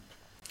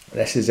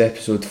This is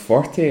episode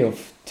 40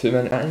 of 2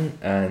 Minute Chatting,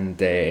 and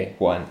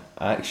what an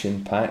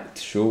action-packed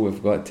show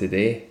we've got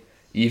today.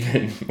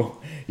 Even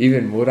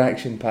more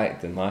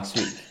action-packed than last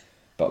week,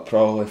 but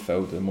probably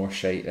filled with more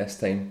shite this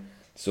time.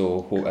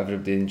 So hope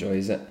everybody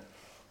enjoys it.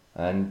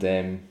 And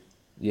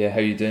how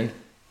you doing?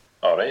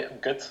 Alright, I'm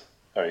good.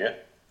 How are you?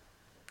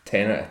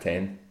 10 out of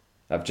 10.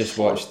 I've just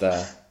watched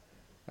a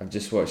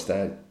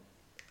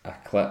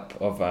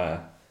clip of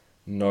a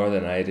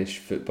Northern Irish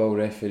football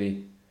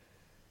referee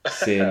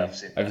saying, I've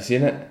seen have you that.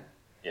 seen it?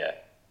 Yeah,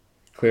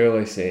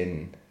 Clearly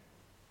saying,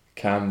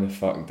 calm the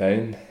fuck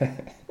down.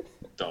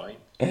 dying.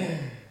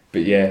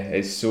 But yeah,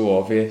 it's so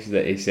obvious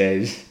that he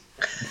says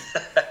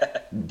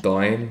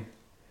dying,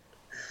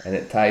 and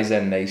it ties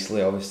in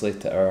nicely obviously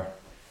to our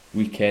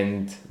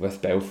weekend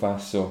with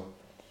Belfast. So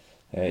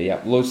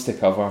loads to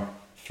cover,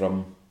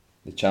 from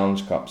the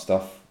Challenge Cup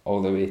stuff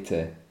all the way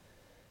to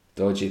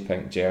dodgy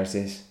pink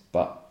jerseys.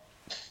 But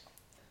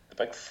The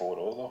big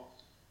 4-0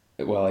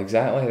 though. well,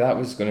 exactly, that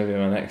was going to be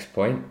my next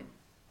point.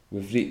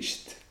 We've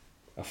reached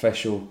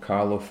official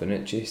Carlo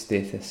Finucci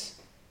status.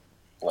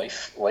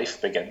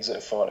 Life begins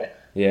at 40. should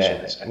Yeah,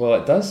 they say. well,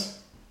 it does.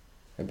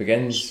 It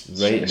begins Should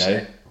right they now.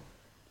 say.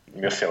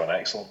 You're feeling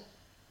excellent.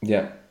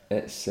 Yeah,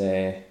 it's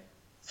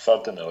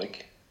Third in the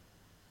league.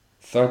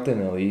 third in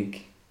the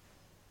league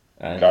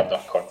and Gardner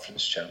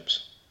Conference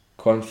champs.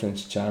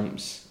 conference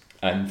champs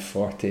and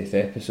 40th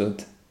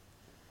episode.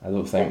 I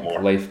don't think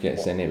What more? life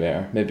gets any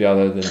better. Maybe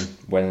other than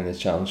winning the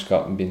Challenge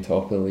Cup and being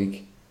top of the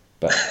league.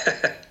 But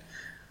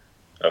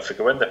If we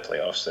can win the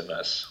playoffs, then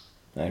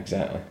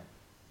exactly.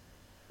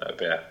 that would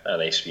be a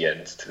nice wee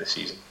end to the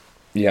season.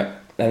 Yeah,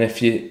 and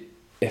if you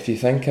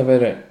think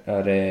about it,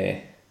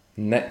 our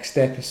next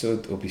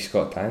episode will be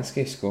Scott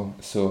Tansky's goal,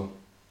 so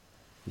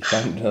you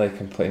can't really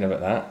complain about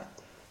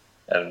that.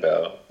 And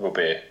we'll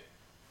be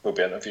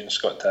interviewing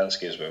Scott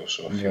Tansky as well,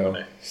 so if you Well,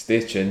 want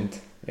stay tuned.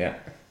 Yeah.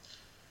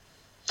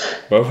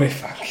 Well, we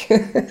fuck.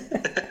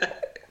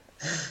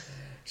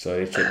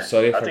 Sorry, Trip.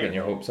 Sorry I for don't getting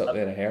your know. hopes up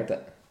there. I heard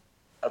it.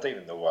 I don't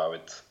even know what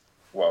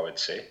I would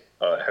say,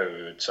 or how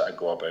we would sort of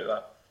go about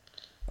that.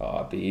 Oh,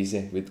 it'd be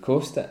easy. We'd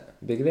coast it.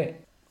 It'd be great.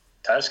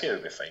 Tansky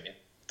would be fine, yeah.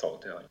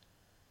 Talk to him.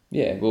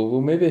 Yeah, well,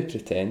 we'll maybe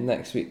pretend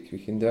next week. We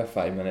can do a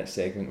 5-minute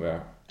segment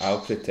where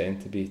I'll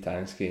pretend to be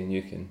Tansky and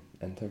you can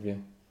interview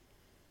him.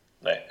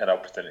 Right, and I'll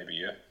pretend to be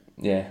you.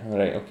 Yeah,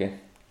 alright, okay.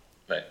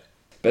 Right.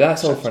 But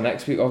that's all for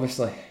next week,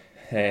 obviously.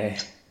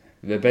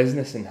 The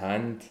business in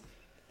hand,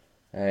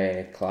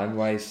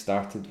 clan-wise,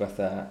 started with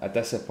a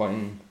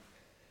disappointing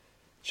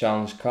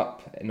Challenge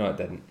Cup. No, it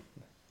didn't.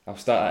 I'll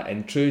start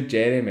in true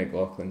Jerry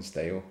McLaughlin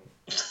style.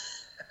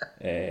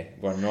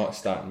 We're not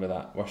starting with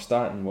that. We're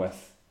starting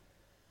with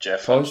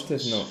Jeff Positive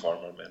Hansen's note.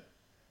 former man.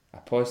 a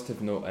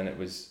positive note, and it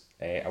was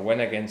a win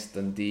against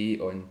Dundee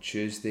on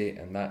Tuesday,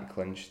 and that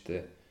clinched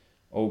the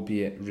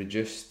albeit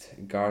reduced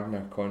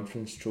Gardner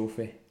Conference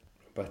trophy.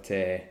 But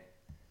it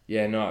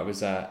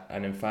was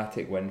an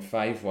emphatic win,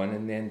 5-1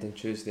 in the end on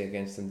Tuesday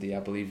against Dundee. I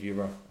believe you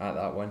were at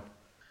that one.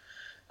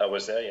 I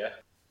was there, yeah.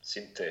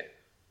 Seemed to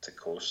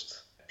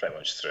coast pretty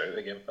much throughout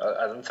the game.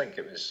 I didn't think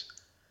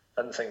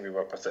we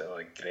were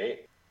particularly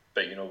great,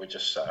 but we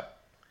just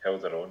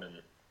held our own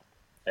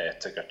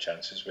and took our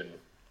chances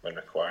when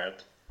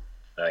required.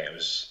 I think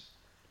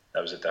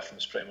that was the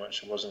difference pretty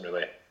much. It wasn't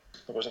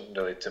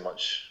really too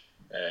much.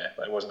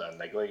 It wasn't a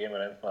niggly game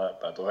or anything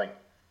like that. But I don't think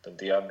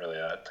Dundee aren't really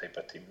that type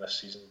of team this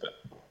season. But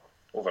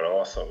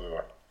overall, I thought we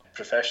were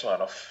professional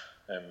enough.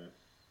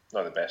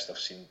 Not the best I've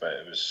seen, but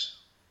it was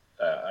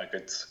a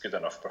good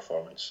enough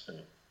performance. And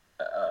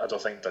I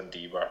don't think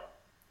Dundee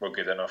were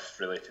good enough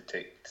really to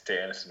take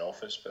anything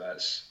off us. But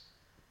that's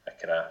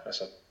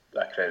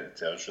a credit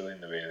to us really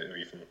in the way that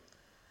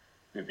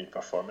we've been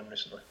performing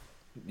recently.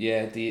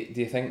 Yeah, do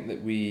you think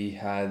that we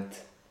had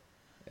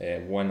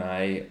one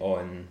eye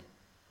on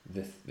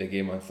the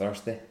game on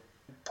Thursday?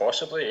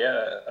 Possibly,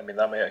 yeah. I mean,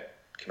 that might have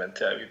come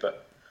into it a wee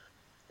bit.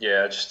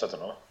 Yeah, I don't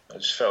know. I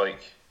just felt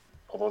like,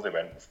 although they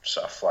went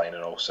sort of flying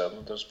in all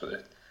cylinders, but they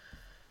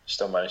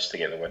still managed to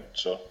get the win.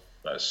 So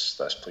that's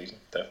pleasing,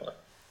 definitely.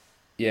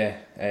 Yeah,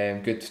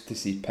 good to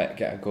see Pitt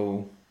get a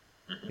goal.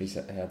 He's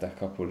had a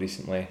couple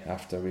recently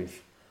after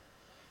we've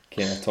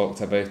kind of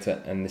talked about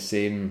it, and the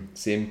same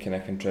kind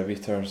of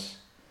contributors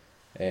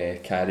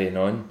carrying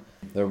on.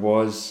 There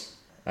was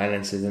an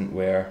incident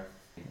where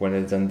one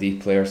of the Dundee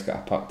players got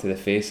a puck to the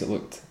face. It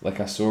looked like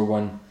a sore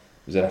one.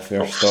 Was there a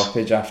fair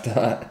stoppage after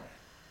that?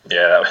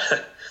 Yeah,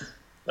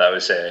 that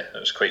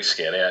was quite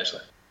scary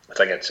actually. I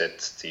think I'd said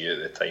to you at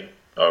the time,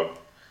 or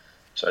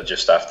sort of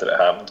just after it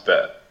happened,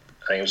 but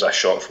I think it was a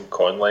shot from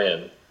Conley,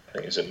 and I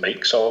think it was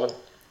Mike Sullivan.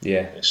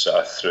 Yeah. He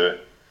sort of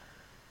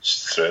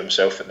threw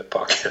himself at the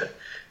puck,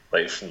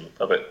 like from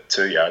about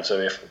 2 yards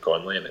away from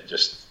Conley, and it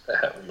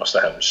must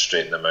have hit him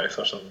straight in the mouth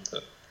or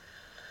something.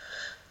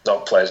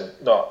 Not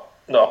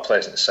a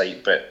pleasant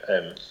sight, but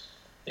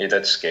he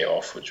did skate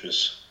off, which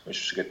was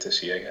good to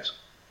see, I guess.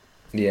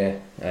 Yeah,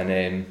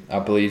 and I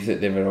believe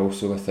that they were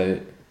also without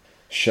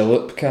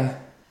Shalupka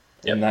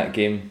in that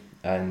game,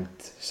 and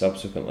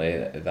subsequently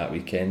that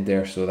weekend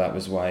there, so that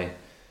was why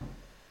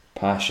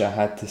Pasha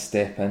had to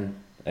step in.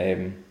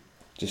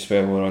 Just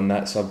while we're on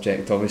that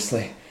subject,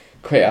 obviously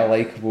quite a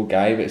likeable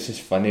guy, but it's just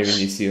funny when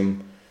you see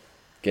him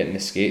getting the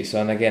skates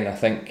on again. I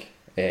think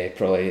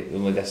probably the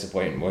only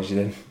disappointment was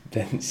you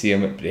didn't see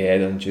him at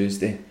Braehead on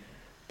Tuesday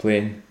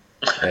playing.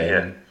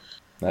 Yeah.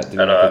 That'd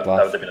been a good laugh.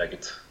 That would have been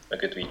a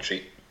good wee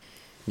treat.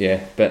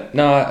 Yeah, but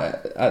no,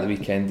 at the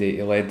weekend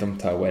he led them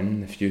to a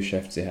win, the few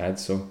shifts he had,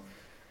 so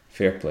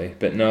fair play.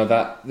 But no,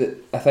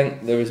 I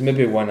think there was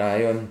maybe one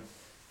eye on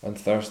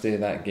Thursday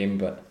of that game,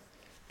 but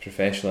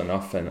professional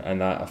enough,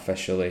 and that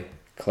officially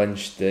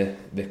clinched the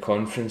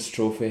conference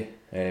trophy.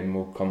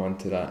 We'll come on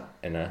to that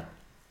in a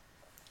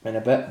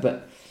bit,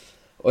 but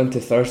on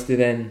to Thursday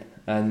then,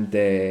 and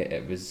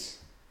it was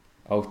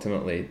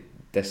ultimately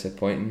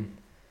disappointing,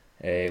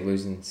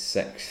 losing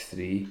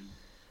 6-3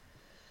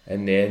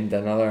 in the end.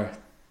 Another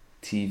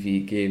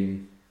TV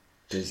game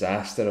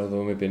disaster,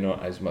 although maybe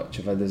not as much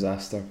of a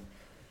disaster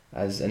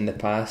as in the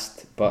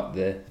past, but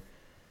the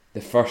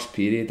first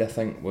period I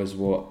think was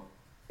what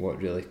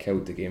really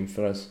killed the game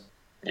for us.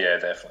 Yeah,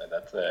 definitely.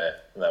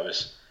 That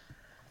was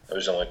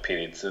the only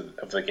period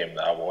of the game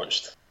that I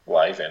watched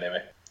live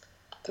anyway.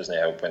 Doesn't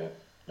help when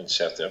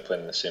Celtic are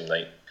playing the same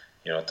night.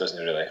 It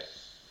doesn't really.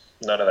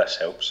 None of this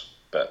helps,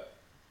 but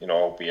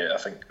albeit I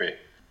think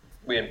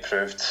we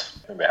improved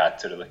when we had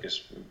to, really,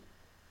 because we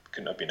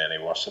couldn't have been any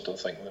worse, I don't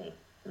think, than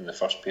in the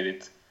first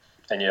period.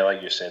 And yeah,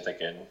 like you said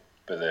again,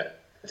 with the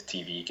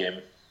TV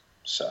game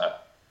sort of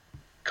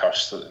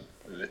curse that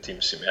the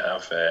team seem to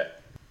have.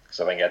 Because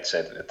I think I'd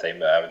said at the time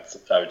that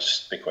I would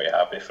just be quite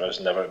happy for us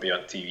never to be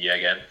on TV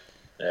again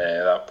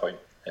at that point,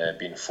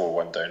 being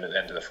 4-1 down at the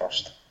end of the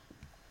first.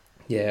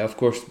 Yeah, of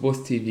course,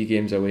 both TV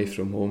games away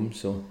from home,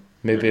 so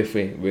maybe if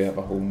we have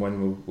a home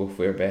one, we'll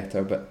fare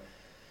better. But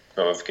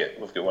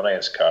we've got one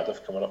against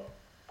Cardiff coming up.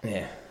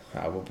 Yeah,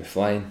 we'll be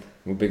flying.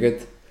 We'll be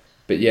good.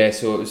 But yeah,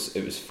 so it was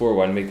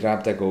 4-1. We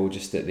grabbed a goal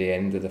just at the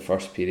end of the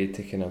first period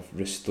to kind of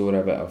restore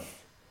a bit of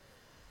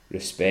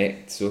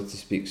respect, so to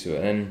speak. So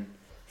in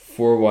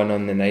 4-1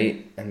 on the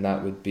night, and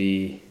that would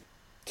be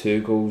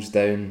 2 goals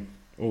down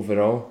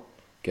overall,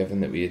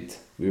 given that we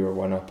were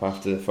 1 up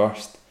after the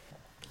first.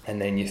 And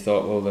then you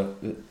thought, well,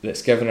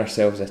 let's give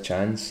ourselves a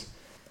chance.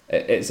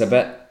 It's a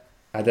bit.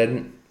 I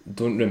don't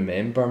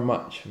remember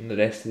much from the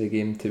rest of the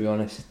game, to be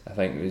honest. I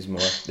think it was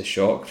more the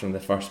shock from the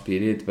first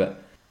period,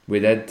 but we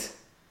did,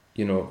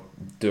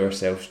 do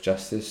ourselves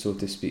justice, so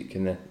to speak,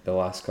 in the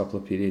last couple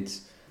of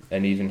periods,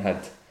 and even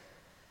had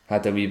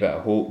a wee bit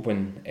of hope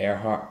when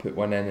Erhardt put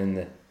one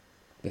in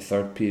the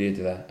third period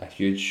with a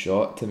huge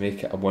shot to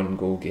make it a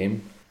 1-goal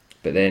game.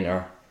 But then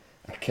our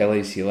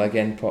Achilles heel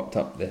again popped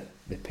up, the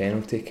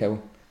penalty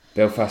kill.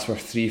 Belfast were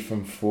 3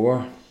 from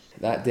 4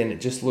 that day, and it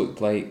just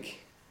looked like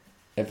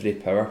every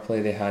power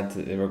play they had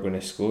that they were going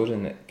to score,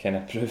 and it kind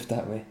of proved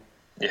that way.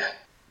 Yeah,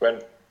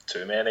 weren't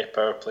too many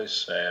power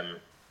plays.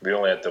 We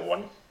only had the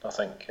one, I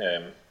think,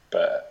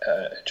 but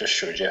it just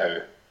showed you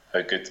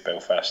how good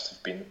Belfast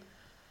have been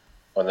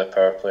on the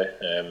power play.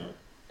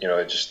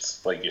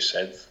 Just like you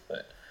said,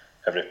 that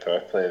every power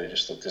play they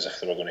just looked as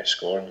if they were going to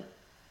score, and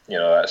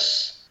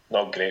that's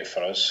not great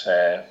for us.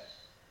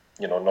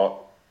 Not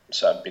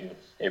sort of being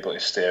able to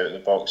stay out of the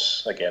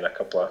box. Again, a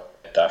couple of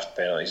daft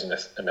penalties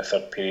in the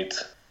third period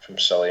from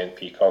Sully and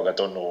Peacock. I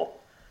don't know.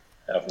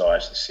 I've not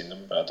actually seen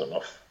them, but I don't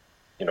know if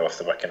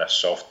they were kind of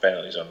soft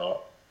penalties or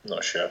not. I'm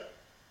not sure.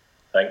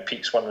 I think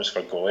Peake's one was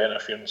for goalie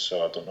interference,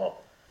 so I don't know.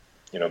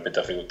 It'd be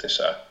difficult to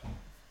sort of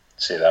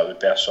say that would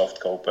be a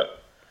soft goal,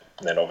 but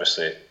then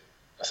obviously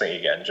I think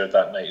he got injured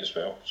that night as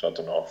well, so I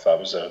don't know if that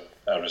was a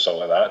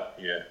result of that.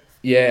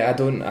 Yeah,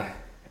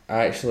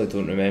 I actually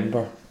don't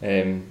remember,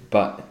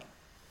 but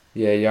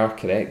yeah, you are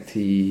correct.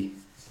 He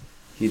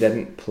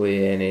didn't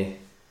play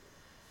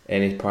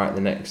any part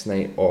the next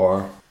night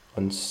or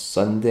on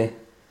Sunday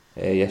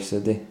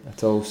yesterday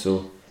at all,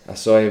 so I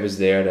saw he was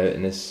there out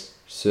in his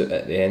suit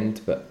at the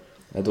end, but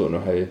I don't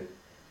know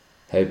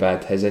how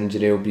bad his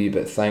injury will be.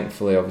 But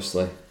thankfully,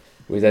 obviously,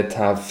 we did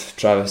have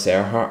Travis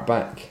Erhardt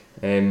back,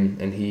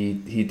 and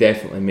he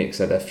definitely makes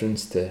a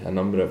difference to a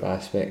number of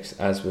aspects,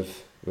 as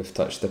we've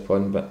touched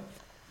upon. But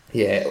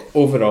yeah,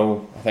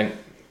 overall, I think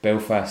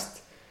Belfast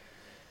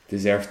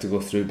deserve to go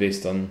through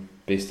based on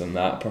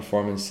that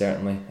performance,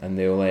 certainly, and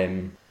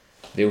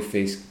they'll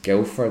face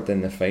Guildford in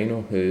the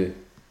final, who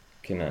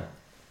kind of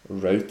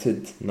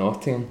routed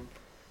Nottingham.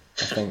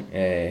 I think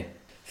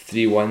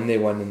 3-1 they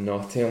won in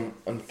Nottingham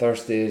on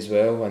Thursday as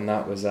well, and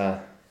that was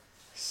a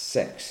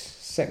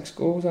six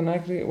goals on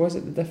aggregate, was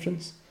it, the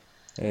difference?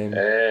 Is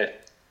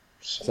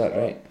that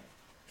right?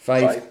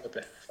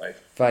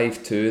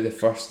 5-2 the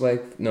first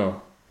leg.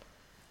 No,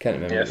 can't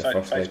remember the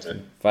first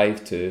leg.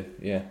 5-2,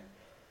 yeah,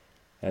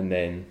 and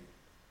then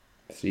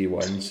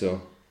 3-1,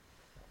 so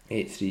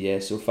 8-3. Yeah,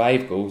 so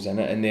 5 goals in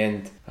it in the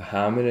end. A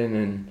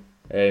hammering,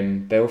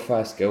 and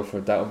Belfast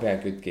Guildford, that'll be a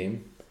good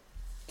game.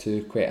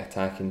 2 quite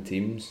attacking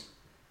teams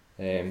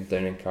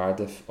down in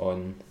Cardiff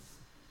on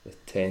the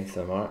 10th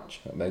of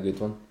March. That'll be a good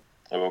one.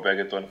 It will be a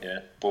good one, yeah.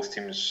 Both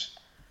teams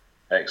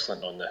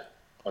excellent on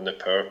the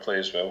power play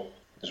as well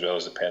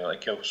as the penalty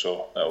kill,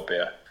 so that'll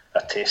be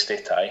a tasty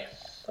tie,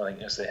 I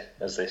think,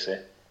 as they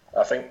say.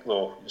 I think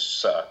though,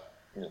 just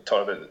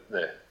talking about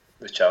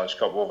the Challenge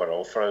Cup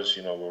overall for us,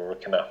 we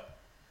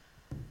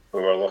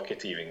were lucky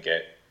to even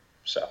get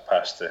sort of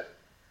past the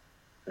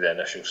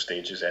initial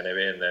stages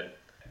anyway, and then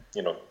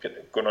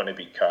going on to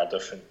beat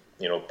Cardiff and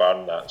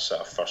barring that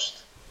sort of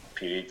first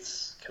period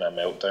kind of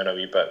meltdown a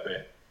wee bit,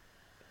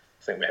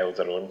 I think we held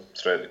our own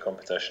throughout the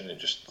competition. It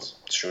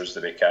just shows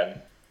that we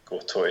can go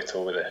toe to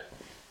toe with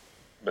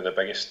the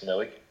biggest in the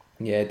league.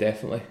 Yeah,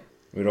 definitely.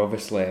 We're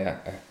obviously a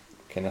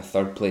kind of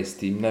third place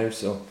team now,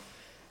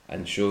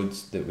 and showed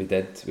that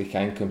we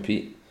can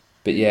compete.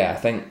 But yeah, I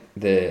think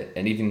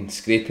and even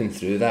scraping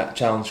through that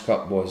Challenge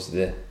Cup was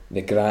the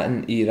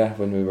Grattan era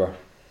when we were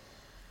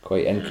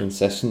quite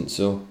inconsistent,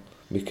 so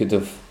we could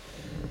have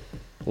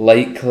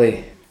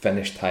likely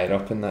finished higher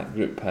up in that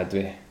group had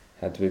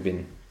we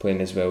been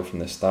playing as well from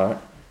the start.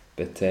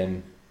 But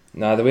the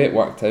way it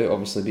worked out,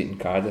 obviously beating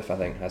Cardiff, I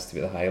think has to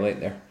be the highlight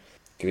there.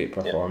 Great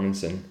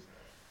performance, and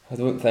I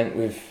don't think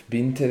we've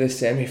been to the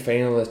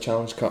semi-final of the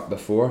Challenge Cup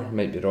before. I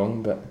might be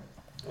wrong, but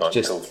not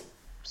until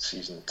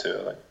season 2,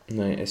 I think.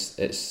 No,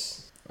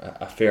 it's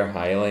a fair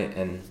highlight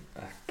and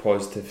a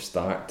positive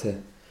start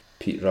to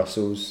Pete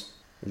Russell's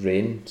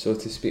reign, so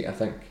to speak. I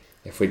think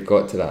if we'd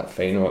got to that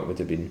final, it would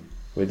have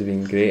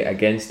been great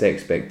against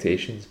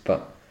expectations,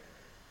 but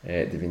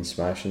it'd have been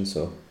smashing.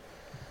 So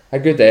a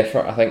good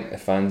effort. I think the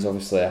fans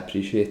obviously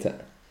appreciate it.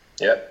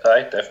 Yeah,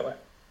 aye, definitely.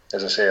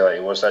 As I say,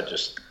 it was that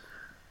just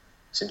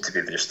seemed to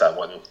be just that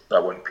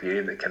one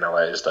period that kind of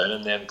let us down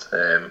in the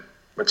end,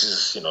 which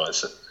is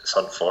it's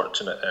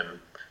unfortunate,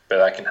 but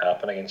that can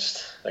happen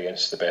against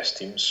the best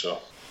teams. So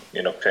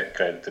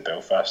credit to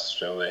Belfast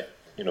as well. They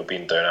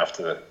being down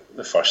after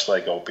the first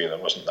leg, albeit there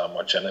wasn't that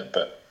much in it,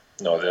 but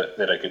no,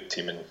 they're a good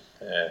team, and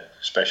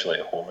especially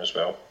at home as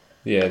well.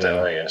 Yeah,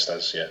 particularly against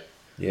us.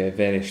 Yeah,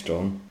 very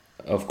strong.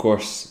 Of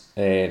course,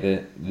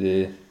 the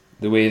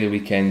way the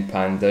weekend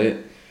panned out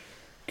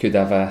could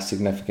have a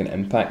significant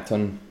impact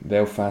on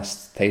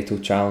Belfast's title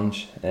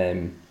challenge.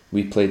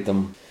 We played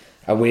them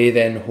away,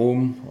 then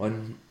home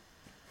on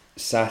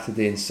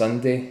Saturday and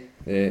Sunday.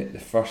 The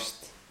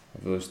first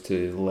of those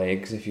 2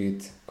 legs, if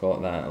you'd call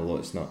it that, although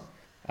it's not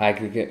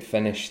aggregate,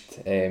 finished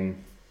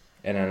in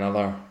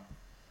another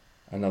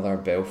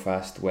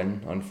Belfast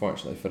win,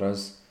 unfortunately for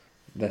us.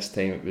 This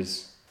time it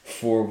was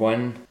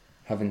 4-1.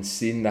 Having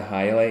seen the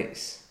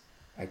highlights,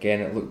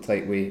 again it looked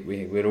like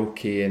we were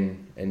okay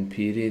in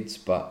periods,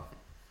 but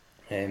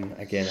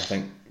again I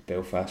think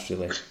Belfast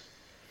really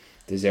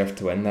deserved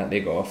to win that. They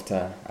got off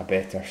to a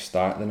better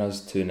start than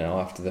us, 2-0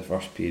 after the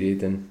first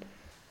period, and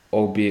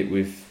albeit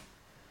we've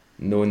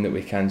known that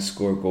we can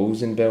score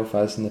goals in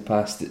Belfast in the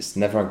past, it's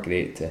never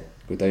great to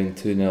go down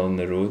 2-0 on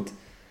the road,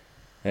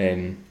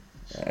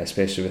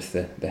 especially with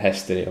the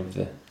history of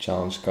the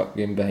Challenge Cup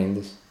game behind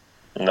us.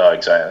 No,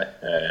 exactly.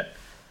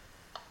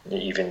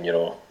 Even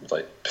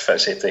like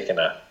Fitzy taking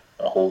a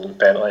holding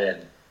penalty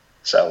and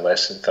sort of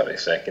less than 30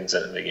 seconds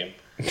into the game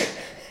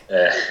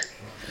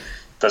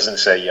doesn't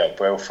set you up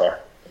well for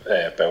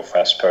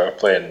Belfast power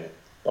play, and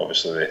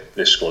obviously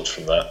they scored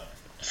from that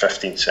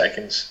 15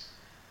 seconds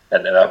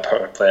into that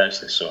power play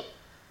actually. So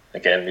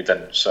again, we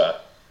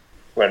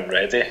weren't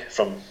ready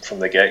from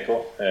the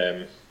get-go,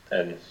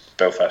 and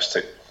Belfast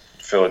took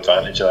full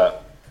advantage of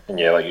that. And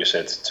yeah, like you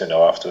said,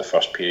 2-0 after the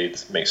first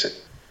period makes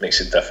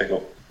it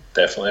difficult,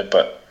 definitely.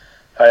 But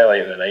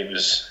highlight of the night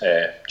was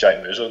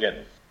Jack Musil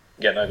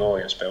getting a goal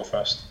against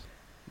Belfast.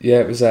 Yeah,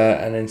 it was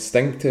an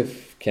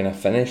instinctive kind of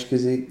finish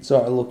because he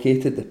sort of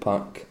located the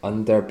puck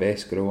under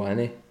Bes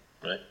Grawani.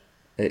 Right.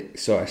 It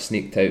sort of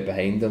sneaked out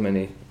behind him,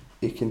 and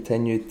he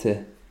continued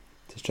to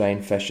try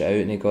and fish it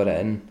out, and he got it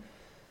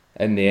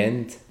in the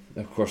end.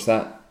 Of course,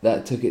 that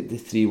took it to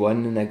 3-1,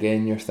 and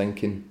again you're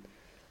thinking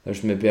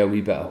there's maybe a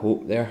wee bit of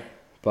hope there,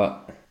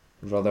 but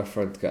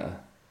Rutherford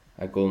got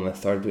a goal in the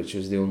third, which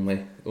was the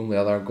only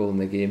other goal in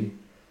the game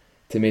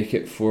to make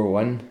it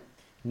 4-1.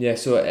 Yeah,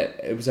 so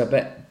it was a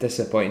bit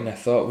disappointing. I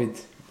thought we'd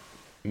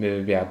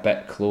maybe be a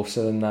bit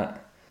closer than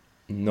that.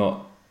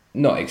 Not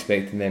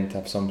expecting them to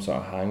have some sort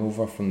of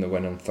hangover from the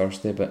win on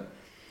Thursday, but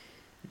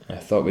I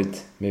thought we'd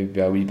maybe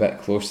be a wee bit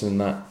closer than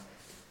that.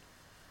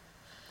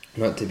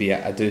 Not to be,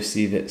 I do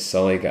see that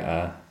Sully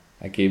got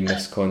a game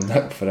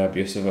misconduct for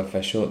abusive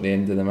official at the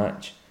end of the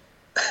match.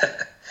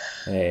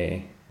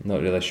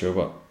 Not really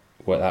sure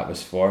what that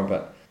was for,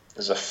 but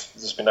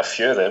there's been a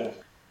few of them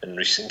in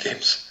recent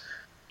games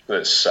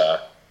that's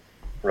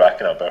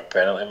racking up our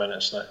penalty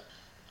minutes now.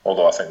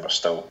 Although I think we're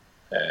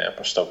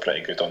still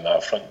pretty good on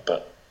that front,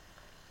 but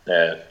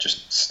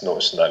just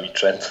noticing that wee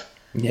trend.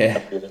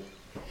 Yeah,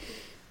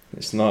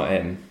 it's not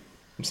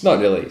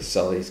really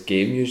Sully's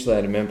game usually.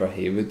 I remember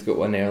Haywood got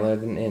one earlier,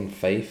 didn't he, in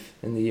Fife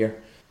in the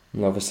year,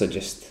 and obviously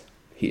just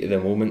heat of the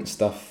moment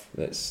stuff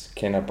that's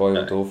kind of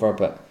boiled over.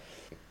 But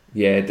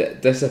yeah,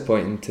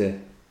 disappointing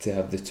to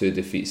have the 2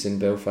 defeats in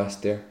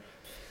Belfast there.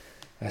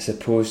 I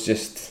suppose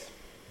just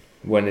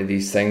one of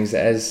these things.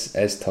 It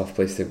is tough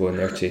place to go in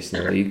there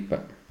chasing the league,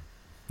 but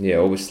yeah,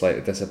 always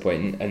slightly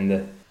disappointing.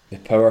 And the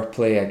power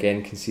play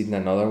again, conceding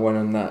another one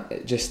on that.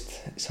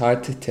 It's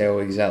hard to tell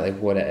exactly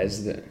what it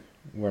is that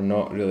we're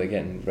not really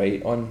getting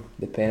right on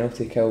the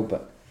penalty kill,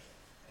 but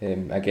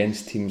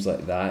against teams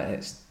like that,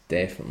 it's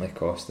definitely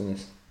costing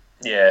us.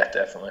 Yeah,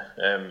 definitely.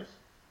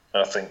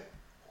 I think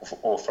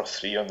 0 for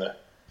 3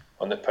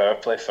 on the power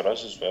play for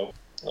us as well.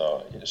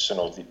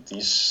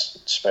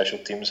 These special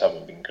teams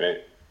haven't been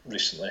great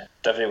recently.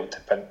 Difficult to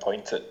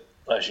pinpoint it,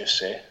 as you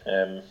say.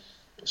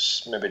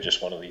 It's maybe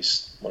just one of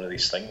these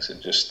things.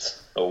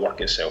 It'll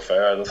work itself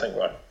out. I think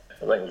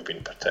we've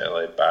been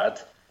particularly bad.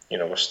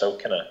 We're still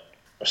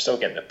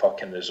getting the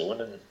puck in the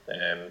zone,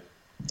 and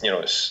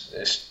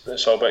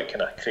it's all about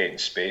kind of creating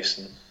space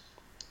and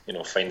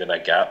finding a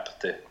gap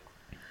to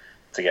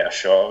get a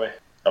shot away.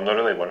 I'm not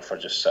really one for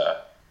just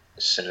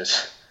as soon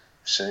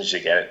as you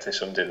get it to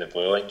somebody in the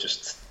blue line,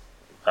 just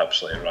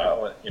absolutely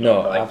rattle it.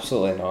 No,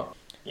 absolutely not.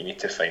 You need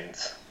to find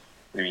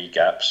the wee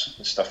gaps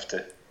and stuff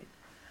to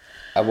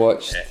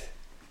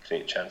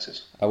create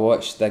chances. I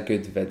watched a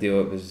good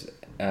video. It was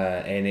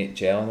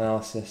NHL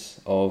analysis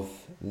of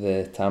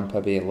the Tampa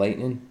Bay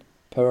Lightning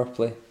power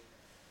play.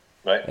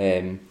 Right.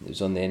 It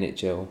was on the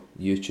NHL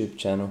YouTube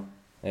channel,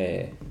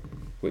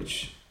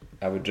 which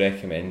I would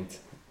recommend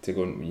to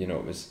go.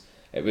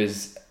 It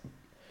was.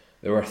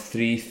 There were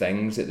 3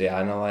 things that they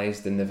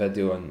analysed in the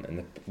video,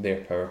 and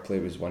their power play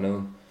was one of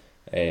them.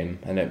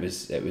 And it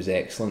was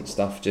excellent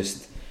stuff.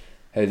 Just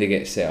how they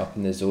get set up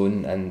in the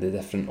zone and the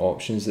different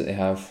options that they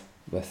have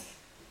with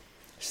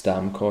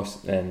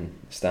Stamkos and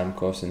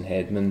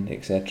Hedman,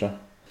 etc.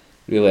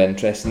 Really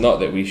interesting. Not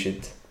that we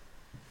should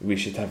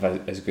have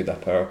as good a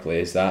power play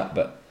as that,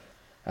 but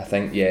I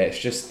think it's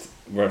just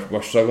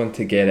we're struggling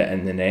to get it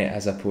in the net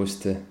as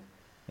opposed to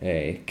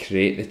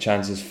create the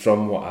chances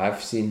from what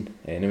I've seen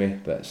anyway.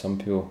 But some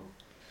people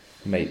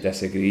might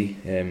disagree.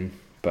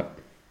 But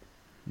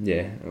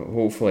yeah,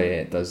 hopefully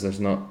it does. There's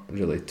not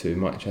really too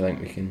much I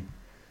think we can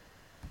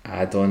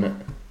add on it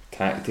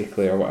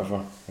tactically or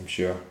whatever. I'm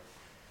sure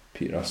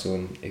Pete Russell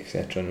and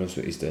etc. knows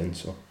what he's doing.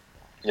 So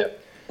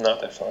yep,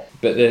 no, definitely.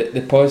 But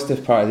the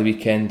positive part of the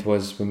weekend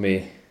was when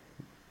we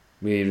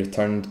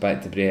returned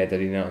back to Braehead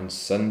Arena on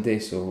Sunday,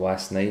 so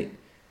last night,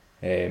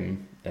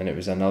 and it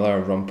was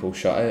another Rumpel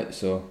shutout,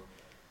 so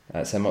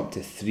that's him up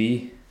to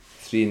 3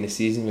 in the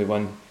season.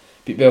 We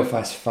beat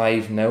Belfast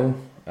 5-0,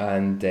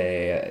 and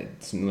it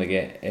doesn't really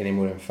get any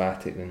more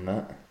emphatic than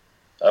that.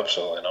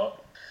 Absolutely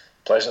not.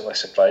 Pleasantly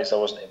surprised. I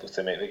wasn't able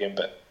to make the game,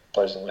 but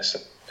pleasantly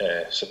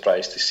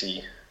surprised to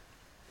see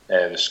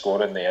the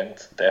score in the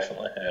end.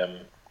 Definitely.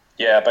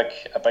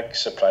 A big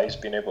surprise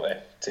being able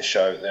to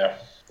shout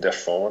their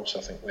forwards.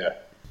 I think they're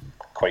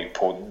quite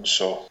potent.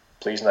 So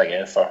pleasing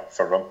again for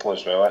Rumpel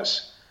as well.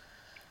 That's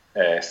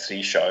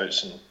 3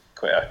 shouts in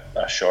quite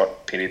a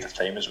short period of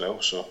time as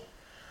well. So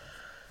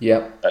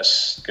yeah,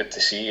 that's good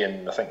to see.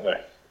 And I think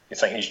you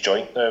think he's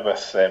joint now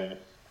with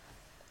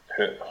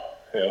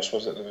who else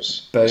was it? There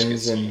was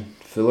Bounds and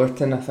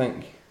Fullerton, I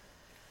think.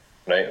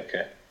 Right.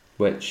 Okay.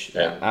 Which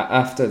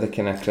after the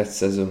kind of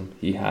criticism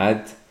he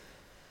had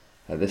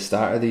at the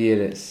start of the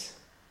year,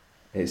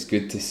 it's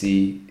good to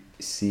see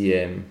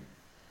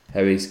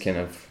how he's kind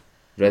of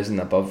risen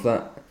above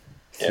that.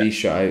 3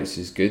 shutouts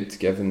is good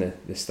given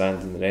the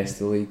stands in the rest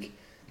of the league.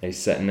 He's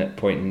sitting at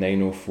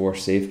 .904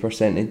 save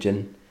percentage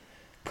and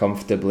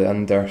comfortably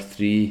under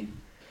 3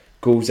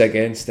 goals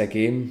against a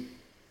game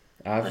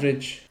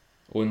average.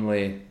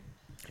 Only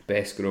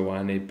Bess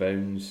Grawani,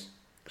 Bounds,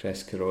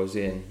 Chris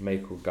Carozzi and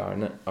Michael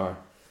Garnett are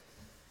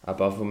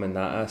above him in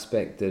that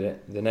aspect. The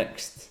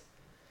next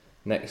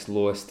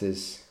lowest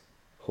is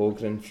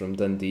Holgren from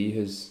Dundee,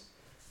 who's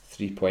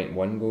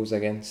 3.1 goals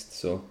against.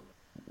 So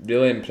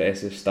really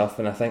impressive stuff,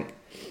 and I think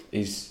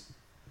he's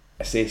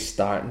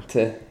starting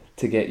to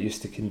get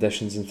used to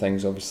conditions and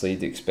things. Obviously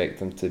you'd expect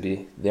him to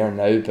be there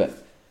now,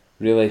 but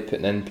really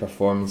putting in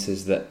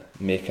performances that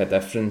make a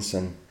difference.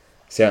 And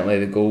certainly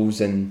the goals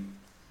in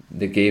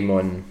the game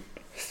on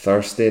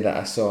Thursday that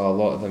I saw, a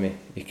lot of them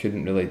he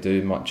couldn't really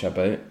do much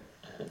about.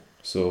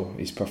 So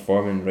he's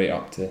performing right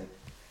up to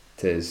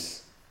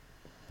his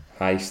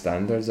high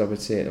standards, I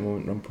would say, at the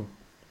moment, Rumpel.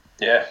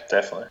 Yeah,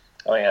 definitely.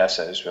 I think that's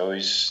it as well.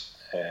 He's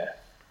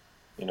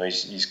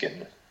he's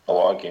getting a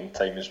lot of game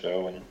time as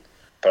well, and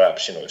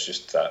perhaps it's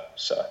just that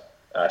sort of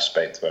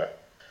aspect where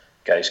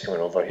guys coming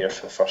over here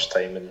for the first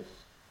time and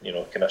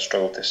kind of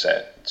struggle to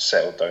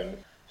settle down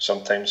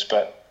sometimes.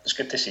 But it's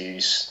good to see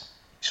he's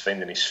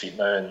finding his feet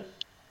now,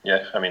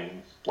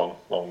 and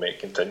long may it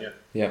continue.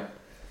 Yeah.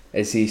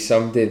 Is he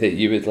somebody that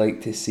you would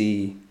like to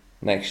see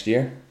next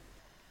year?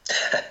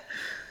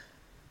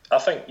 I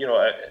think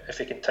if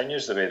he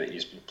continues the way that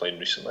he's been playing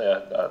recently,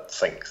 I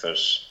think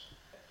there's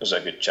a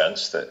good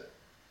chance that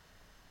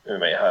we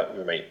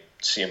might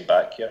see him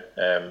back here.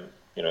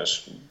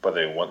 It's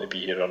whether he want to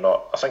be here or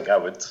not. I think I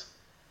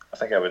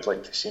would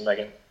like to see him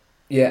again.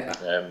 Yeah.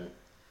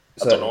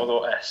 I don't know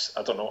though.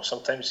 I don't know.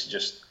 Sometimes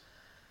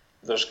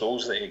there's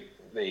goals that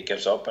he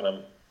gives up, and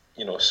I'm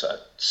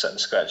sitting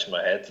scratching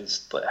my head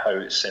as like how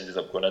it's ended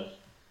up going in.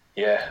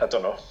 Yeah, I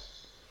don't know.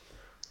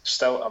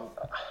 Still,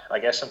 I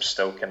guess I'm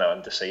still kind of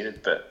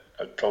undecided, but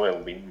I'd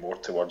probably lean more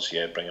towards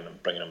bringing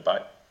him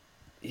back.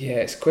 Yeah,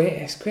 it's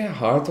quite a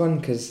hard one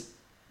because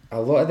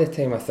a lot of the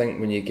time I think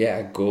when you get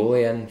a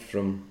goalie in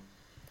from,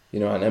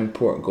 an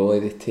import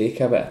goalie, they take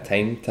a bit of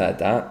time to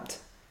adapt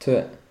to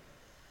it.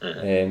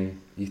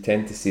 You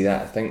tend to see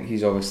that. I think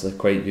he's obviously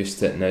quite used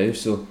to it now,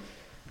 so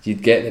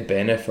you'd get the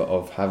benefit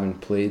of having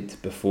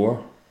played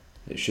before.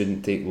 It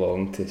shouldn't take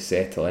long to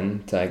settle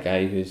into a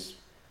guy who's,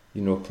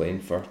 playing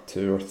for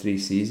 2 or 3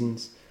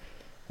 seasons.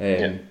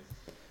 But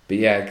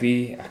yeah, I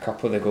agree. A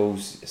couple of the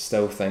goals I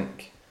still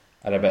think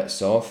are a bit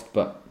soft,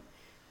 but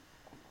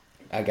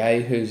a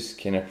guy who's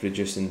kind of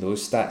producing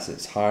those stats,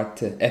 it's hard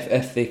to,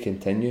 if they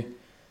continue,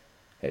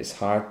 it's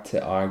hard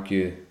to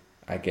argue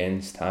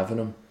against having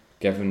him,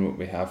 given what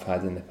we have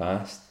had in the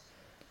past.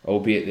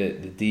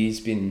 Albeit the D's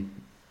been,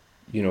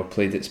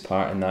 played its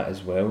part in that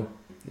as well.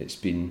 It's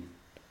been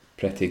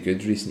pretty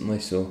good recently,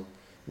 so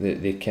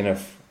they kind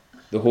of,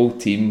 the whole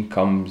team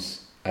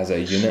comes as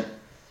a unit,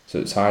 so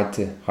it's hard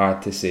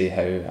to say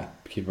how a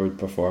keeper would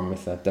perform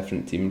with a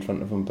different team in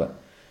front of him. But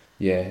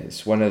yeah,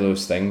 it's one of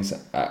those things.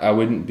 I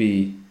wouldn't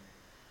be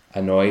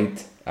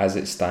annoyed as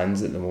it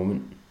stands at the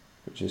moment,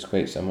 which is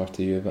quite similar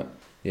to you, but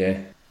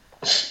yeah,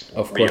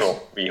 of course.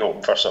 We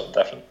hoping for something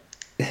different.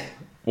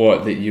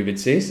 What, that you would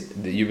say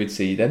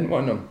you didn't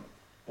want him?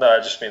 No, I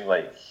just mean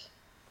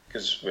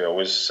because we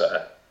always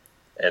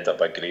end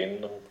up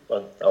agreeing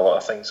on a lot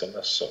of things in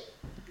this. So.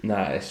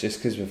 Nah, it's just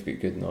because we've got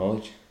good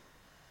knowledge.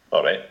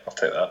 All right, I'll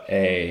take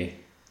that.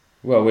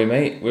 Well, we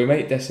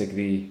might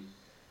disagree.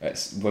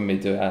 It's when we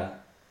do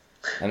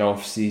an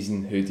off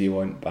season. Who do you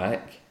want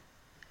back?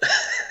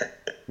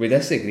 We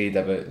disagreed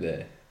about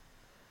the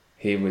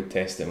Haywood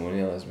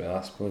testimonial as well,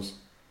 I suppose.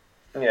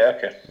 Yeah,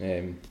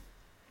 okay.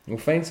 We'll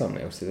find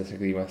something else to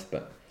disagree with,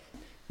 but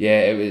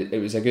yeah,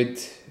 it was a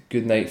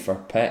good night for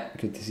Pitt.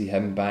 Good to see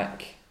him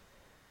back,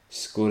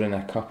 scoring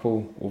a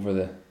couple over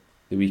the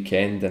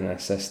weekend and an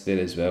assist there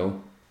as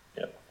well.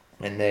 Yep.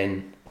 And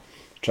then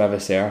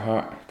Travis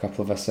Earhart, a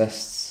couple of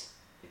assists,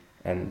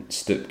 and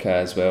Stupka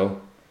as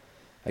well.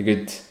 A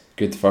good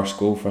first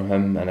goal from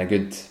him and a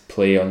good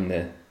play on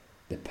the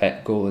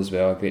Pitt goal as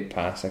well. A great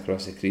pass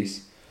across the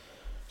crease.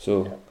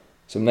 So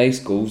some nice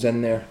goals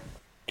in there.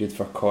 Good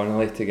for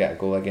Connolly to get a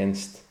goal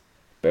against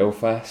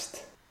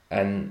Belfast.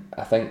 And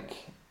I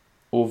think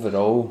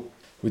overall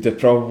would have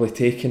probably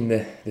taken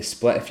the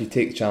split. If you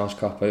take Challenge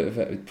Cup out of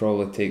it, we'd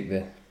probably take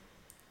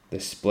the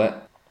split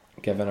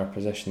given our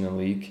position in the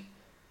league.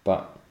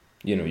 But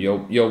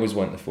you always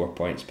want the 4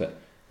 points, but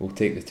we'll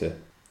take the 2.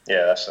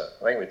 Yeah, that's it.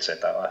 I think we'd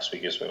said that last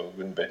week as well. We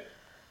wouldn't be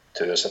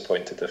too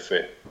disappointed if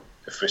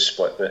we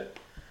split the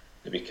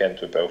weekend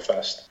with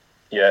Belfast.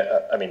 Yeah,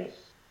 I mean,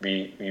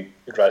 we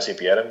Razi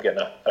Bieram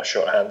getting a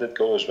short-handed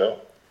goal as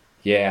well.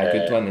 Yeah, a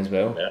good one as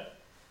well.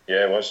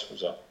 Yeah, it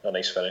was a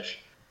nice finish.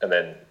 And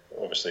then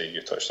obviously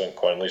you touched on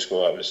Connolly's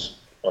goal. That was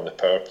on the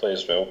power play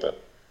as well.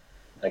 But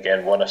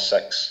again, 1 of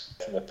 6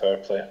 from the power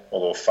play,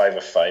 although 5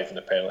 of 5 in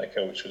the penalty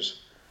kill, which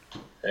was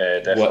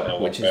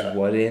definitely which is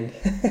worrying.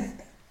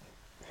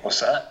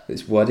 What's that?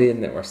 It's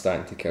worrying that we're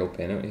starting to kill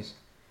penalties.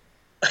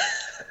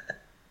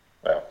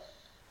 Well,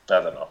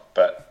 I don't know,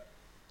 but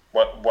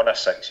 1 of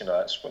 6,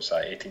 that's what's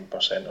that,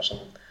 18% or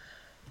something.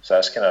 So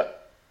that's kind of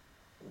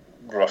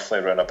roughly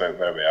around about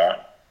where we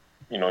are.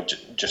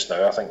 Just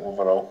now, I think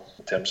overall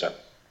in terms of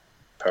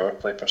power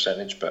play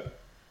percentage, but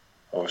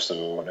obviously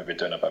we want to be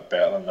doing a bit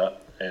better than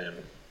that.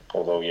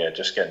 Although, yeah,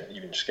 just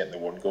getting the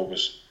 1 goal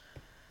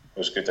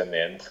was good in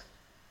the end.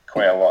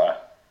 Quite a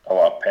lot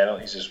of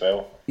penalties as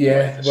well.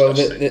 Yeah, well,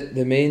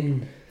 the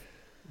main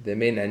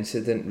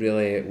incident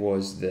really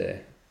was the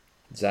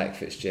Zach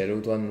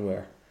Fitzgerald one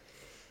where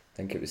I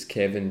think it was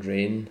Kevin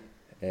Drain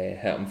hit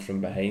him from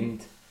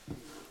behind,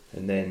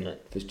 and then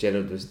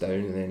Fitzgerald was down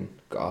and then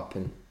got up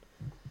and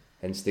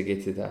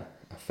instigated a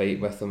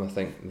fight with him. I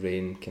think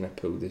Rain kind of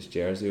pulled his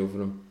jersey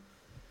over him,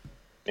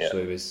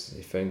 so he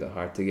found it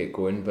hard to get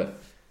going.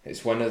 But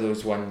it's one of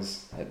those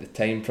ones at the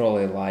time,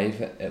 probably live,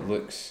 it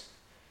looks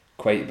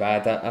quite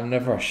bad. I'm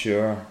never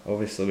sure,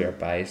 obviously we're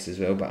biased as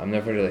well, but I'm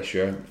never really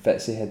sure.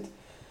 Fitzy had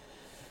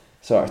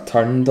sort of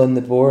turned on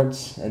the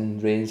boards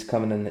and Rain's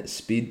coming in at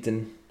speed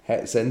and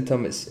hits into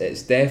him.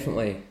 It's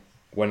definitely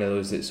one of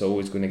those that's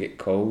always going to get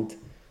called.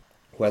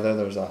 Whether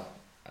there's a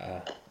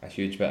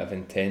huge bit of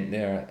intent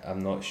there, I'm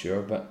not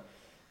sure, but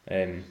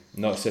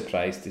not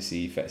surprised to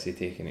see Fitzy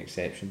taking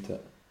exception to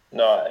it.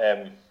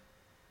 No,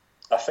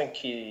 I think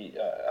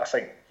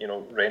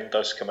Rain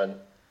does come in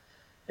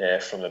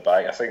from the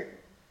back. I think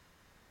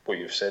what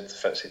you've said,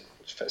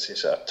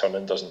 Fitzy's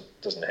turning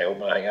doesn't help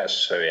him. I think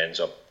that's how he ends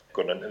up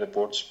going into the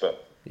boards.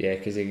 But yeah,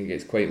 because he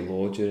gets quite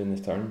low during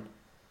the turn.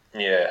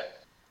 Yeah,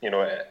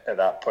 at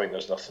that point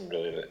there's nothing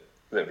really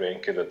that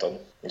Rain could have done.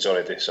 He's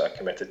already sort of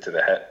committed to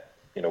the hit.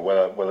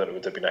 Whether it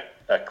would have been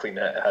a clean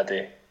hit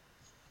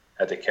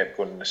had he kept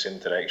going in the same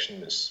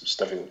direction, it's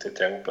difficult to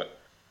tell. But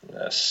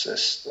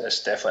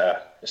it's definitely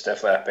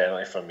a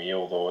penalty for me,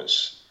 although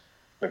it's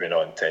maybe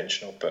not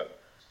intentional. But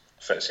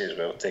Fitzy as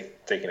well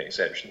taking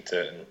exception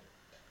to it, and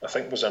I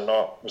think was there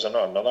not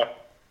another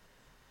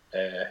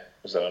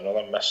Was there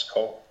another missed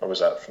call, or was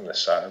that from the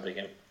Saturday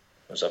game?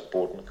 It was a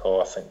Bowden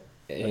call, I think.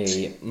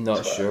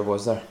 Not sure,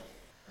 was there?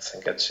 I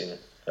think I'd seen.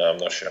 No, I'm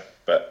not sure,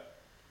 but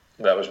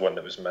that was one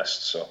that was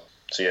missed. So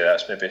yeah,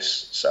 that's maybe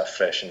sort of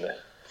fresh in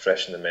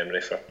the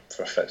memory for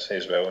Fitzy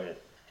as well, and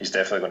he's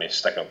definitely going to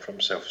stick up for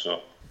himself.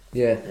 So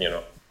yeah,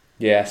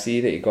 Yeah, I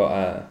see that he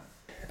got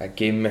a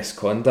game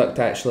misconduct.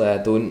 Actually, I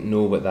don't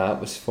know what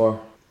that was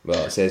for.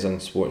 Well, it says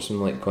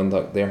unsportsmanlike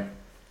conduct there.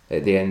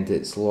 At the end,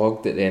 it's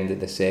logged at the end of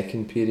the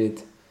second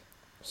period.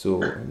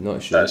 So I'm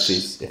not sure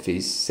if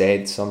he's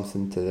said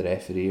something to the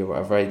referee or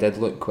whatever. He did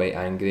look quite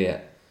angry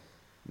at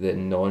the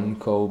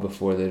non-call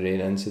before the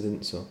rain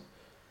incident. So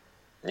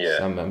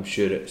I'm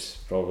sure it's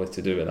probably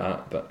to do with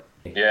that. But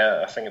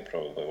yeah, I think it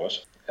probably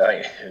was. I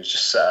think it was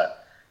just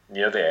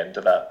near the end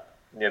of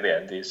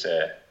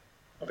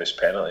his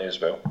penalty as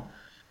well. I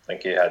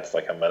think he had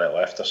like a minute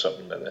left or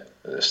something at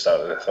the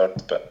start of the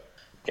third, but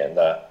getting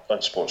that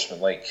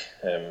unsportsmanlike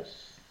at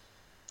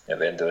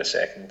the end of the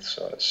second,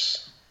 so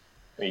it's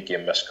a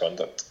game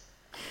misconduct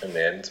in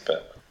the end.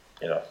 But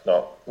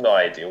not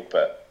ideal.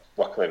 But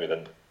luckily we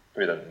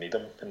didn't need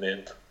him in the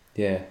end.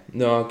 Yeah,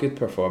 no, good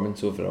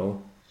performance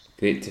overall.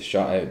 Great to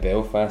shut out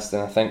Belfast,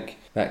 and I think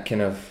that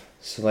kind of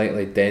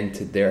slightly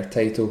dented their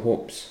title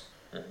hopes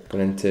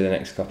going into the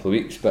next couple of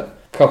weeks. But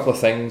a couple of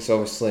things,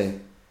 obviously,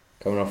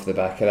 coming off the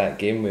back of that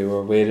game, we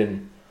were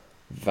wearing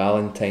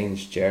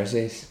Valentine's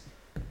jerseys.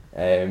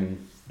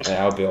 And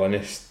I'll be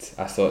honest,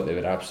 I thought they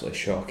were absolutely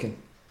shocking.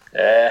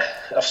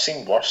 I've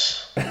seen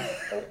worse.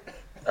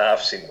 I'll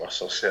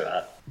say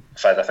that. In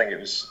fact, I think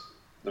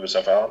there was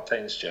a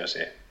Valentine's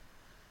jersey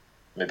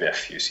maybe a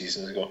few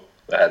seasons ago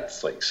that had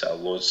like sort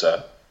of loads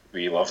of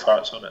We Love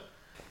Hearts on it.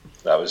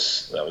 That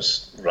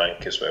was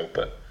rank as well,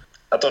 but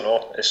I don't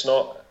know. It's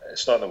not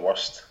the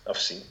worst I've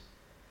seen.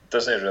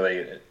 Doesn't it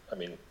really? I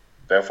mean,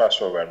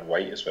 Belfast were wearing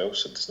white as well,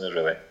 so doesn't it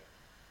really?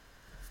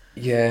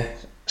 Yeah,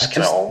 it's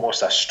kind of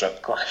almost a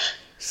strip clash.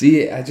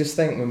 See, I just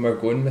think when we're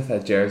going with a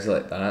jersey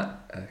like that,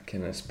 a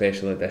kind of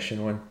special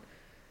edition one,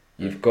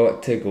 you've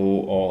got to go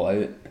all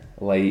out,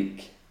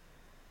 like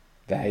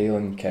the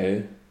Highland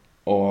Cow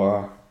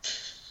or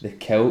the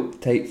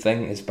kilt type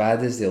thing. As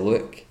bad as they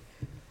look,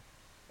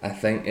 I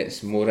think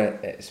it's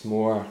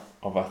more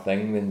of a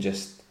thing than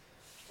just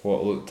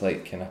what looked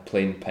like kind of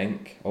plain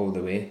pink all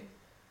the way.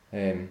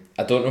 I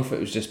don't know if it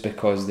was just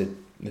because the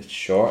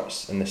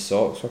shorts and the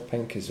socks were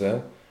pink as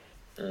well.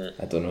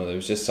 I don't know, there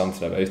was just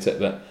something about it.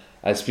 But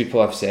as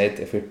people have said,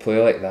 if we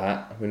play like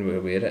that when we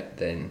wear it,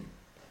 then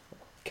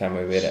can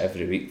we wear it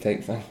every week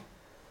type thing?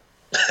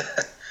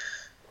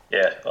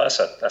 Yeah, well,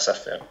 that's a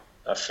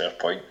fair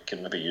point.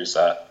 Can maybe use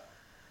that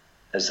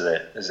as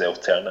the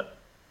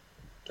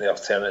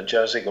alternate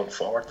jersey going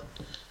forward.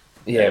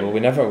 Yeah, well, we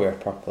never wear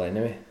purple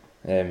anyway.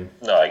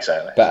 No,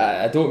 exactly. But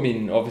I don't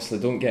mean, obviously,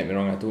 don't get me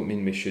wrong, I don't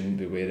mean we shouldn't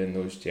be wearing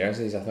those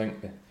jerseys. I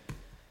think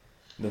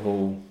the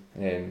whole,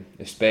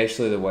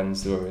 especially the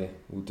ones where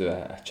we'll do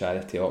a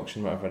charity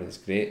auction, whatever, is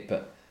great.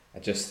 But I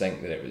just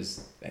think that I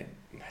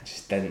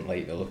just didn't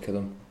like the look of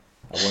them.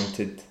 I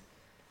wanted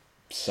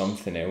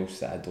something else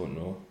that I don't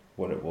know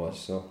what it was,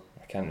 so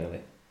I can't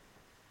really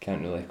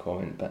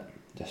comment. But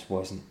it just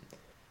wasn't.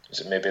 Was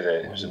it maybe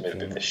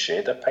the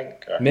shade of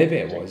pink? Or maybe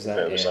it was that.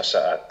 It was a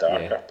sort of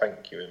darker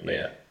pink. You would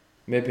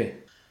maybe,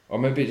 or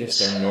maybe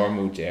just a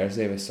normal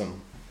jersey with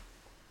some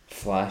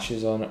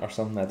flashes on it or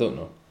something. I don't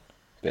know.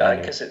 But I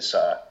think it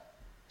sort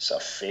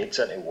of fades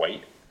into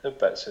white a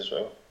bits as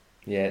well.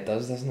 Yeah, it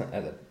does, doesn't it?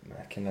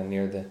 At kind of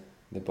near the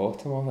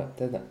bottom of it,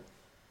 did it?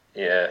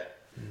 Yeah,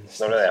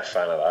 not really a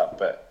fan of that,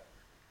 but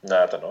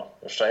no, I don't know.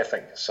 I was trying to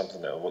think of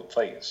something that it looked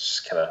like. It's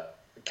just kind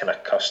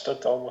of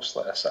custard, almost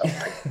like a sort of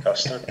pink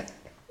custard.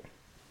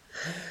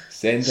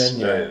 Send in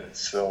your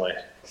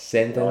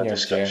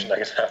description I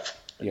could have.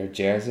 Your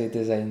jersey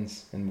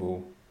designs, and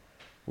we'll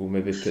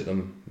maybe send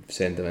them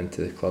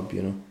into the club.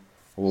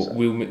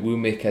 We'll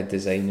make a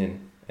design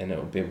and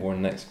it'll be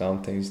worn next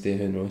Valentine's Day.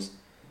 Who knows?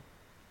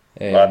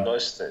 Well, I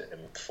noticed that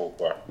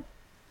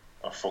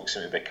folks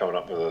seem to be coming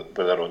up with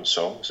their own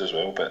songs as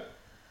well, but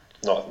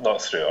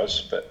not through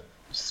us, but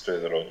through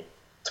their own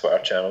Twitter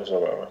channels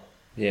or whatever.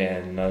 Yeah,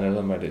 and none of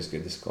them are as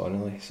good as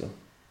Connolly, so.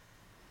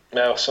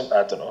 Well,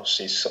 I don't know.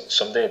 See,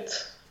 somebody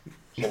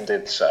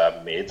had sort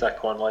of made a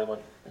Connolly one.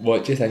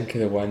 What do you think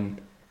of the one,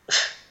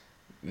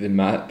 the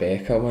Matt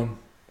Becca one?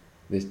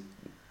 It's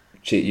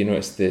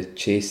the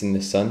Chasing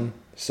the Sun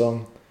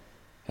song,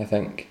 I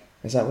think.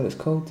 Is that what it's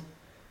called?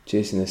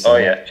 Chasing the Sun. Oh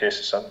yeah, Chase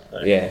the Sun.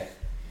 Right. Yeah.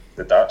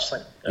 The darts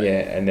thing.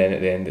 Yeah, and then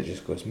at the end it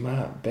just goes,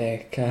 Matt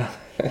Becca.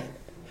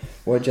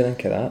 What do you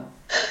think of that?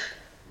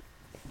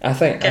 I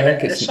think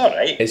it's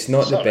alright. It's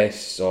not the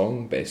best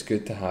song, but it's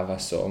good to have a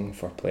song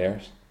for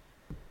players.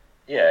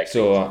 Yeah.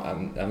 So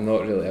I'm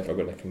not really ever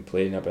going to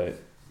complain about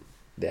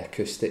the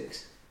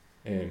acoustics.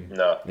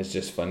 No. It's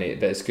just funny,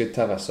 but it's good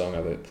to have a song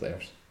about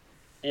players.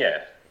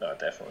 Yeah, no,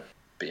 definitely.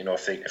 But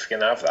if you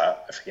can have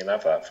that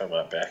for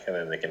Matt Becca,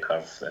 then they can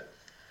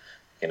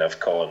have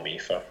Calling Me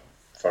for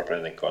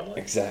Brendan Connolly.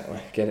 Exactly,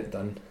 get it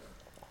done.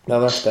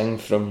 Another thing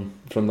from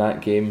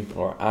that game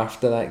or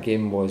after that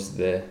game was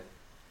the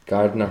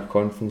Gardner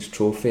Conference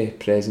Trophy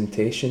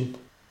presentation,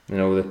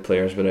 and all the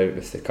players were out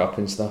with the cup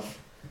and stuff.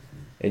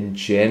 In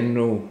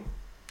general,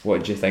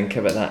 what do you think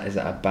about that? Is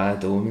it a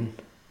bad omen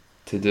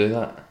to do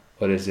that,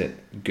 or is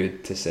it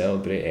good to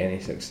celebrate any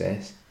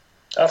success?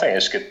 I think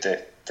it's good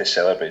to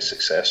celebrate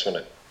success when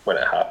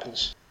it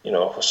happens. You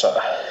know, sort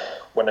of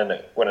winning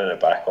it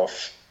back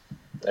off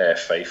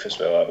Fife as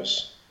well.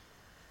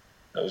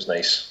 That was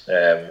nice.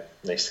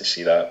 Nice to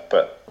see that.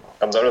 But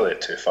I'm not really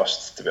too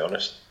fussed, to be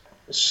honest.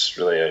 It's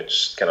really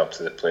just kind of up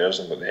to the players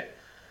and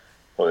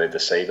what they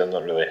decide. I'm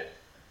not really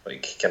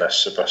like kind of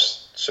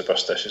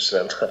superstitious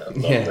then.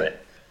 It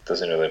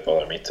doesn't really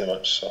bother me too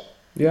much. So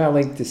yeah, I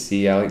like to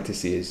see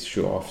us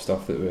show off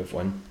stuff that we've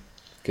won,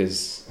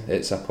 because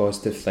it's a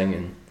positive thing,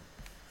 and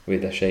we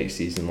had a shite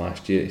season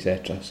last year,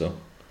 etc. So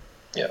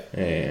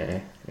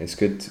yeah, it's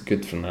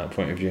good from that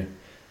point of view.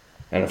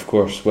 And of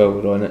course, while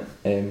we're on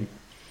it,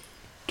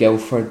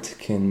 Guildford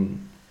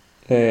can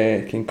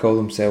call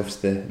themselves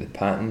the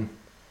Patton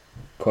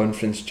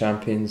Conference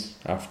champions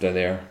after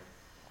their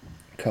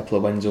couple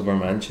of wins over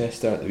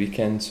Manchester at the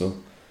weekend. So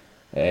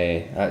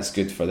that's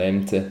good for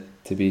them to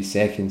be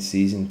second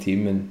season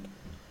team and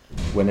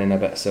winning a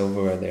bit of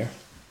silverware there.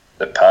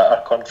 The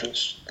Patter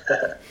Conference.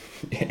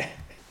 Yeah,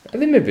 I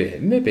think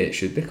maybe it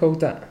should be called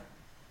that.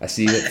 I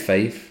see that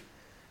Fife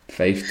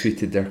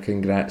tweeted their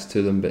congrats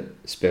to them, but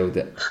spelled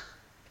it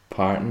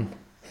Parton.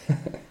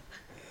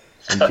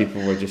 And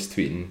people were just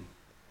tweeting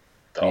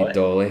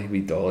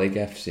wee dolly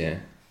gifs, yeah.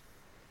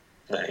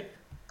 Right,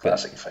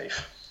 classic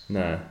Fife.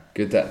 Nah,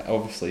 good. That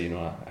obviously, you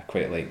know, I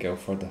quite like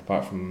Guildford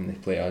apart from when they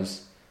play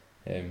us.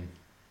 Yeah.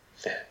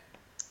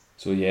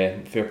 So yeah,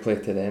 fair play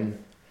to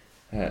them.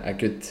 A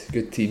good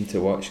team to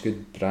watch,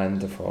 good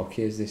brand of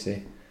hockey, as they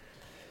say.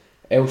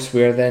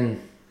 Elsewhere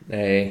then,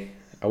 I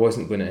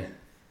wasn't going to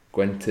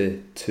go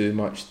into too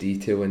much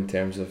detail in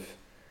terms of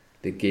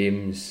the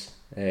games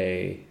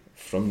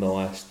from the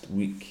last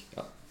week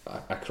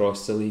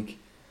across the league.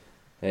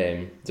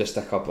 Just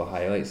a couple of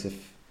highlights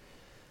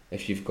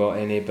if you've got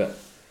any, but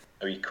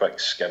a wee quick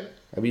skim.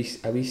 A wee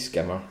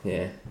skimmer,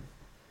 yeah.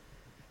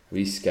 A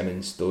wee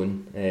skimming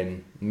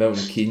stone.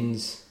 Milton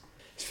Keynes,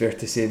 it's fair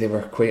to say they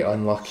were quite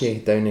unlucky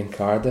down in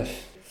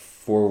Cardiff.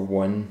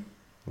 4-1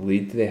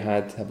 lead they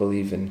had, I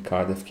believe, and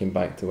Cardiff came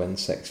back to win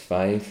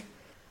 6-5.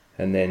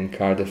 And then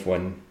Cardiff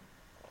won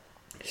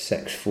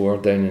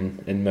 6-4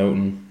 down in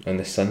Milton on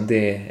the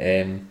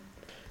Sunday.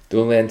 The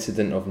only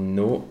incident of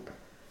note,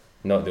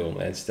 not the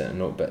only incident of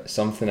note, but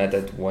something I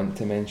did want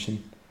to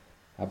mention,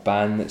 a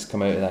ban that's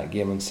come out of that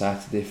game on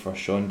Saturday for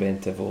Sean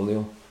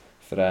Bentivolio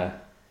for a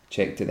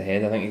check to the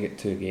head. I think he got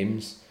 2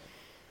 games,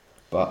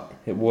 but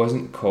it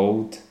wasn't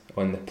called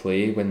on the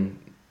play when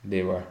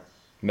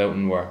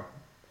Milton were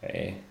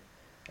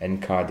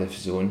in Cardiff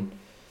zone.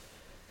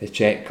 The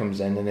check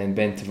comes in and then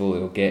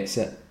Bentivolio gets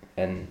it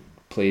and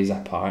plays a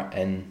part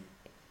in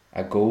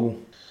a goal.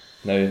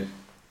 Now,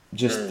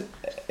 just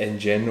in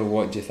general,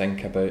 what do you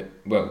think about,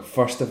 well,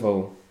 first of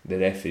all, the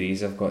referees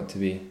have got to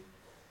be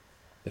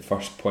the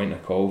first point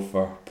of call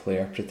for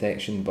player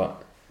protection,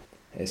 but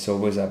it's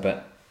always a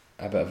bit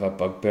of a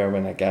bugbear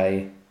when a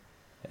guy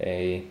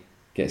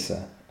gets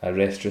a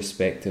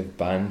retrospective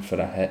ban for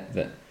a hit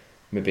that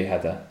maybe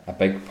had a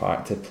big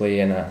part to play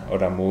in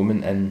a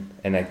moment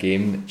in a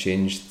game that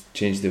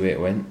changed the way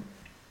it went.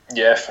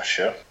 Yeah, for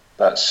sure.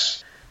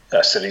 That's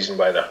the reason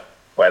why they're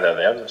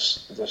there. They're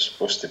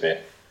supposed to be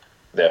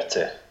there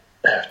to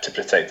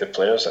protect the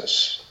players.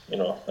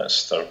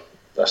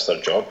 That's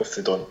their job. If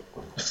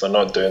they're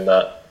not doing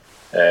that,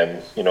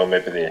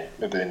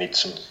 maybe they need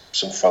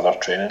some further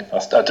training.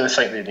 I do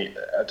think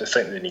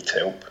they need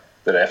help.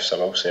 The refs, I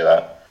will say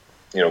that.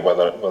 You know,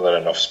 whether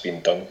enough's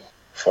been done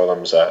for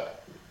them is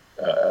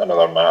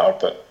another matter.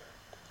 But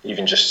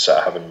even just sort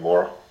of having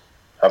more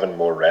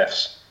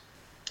refs,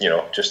 you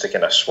know, just to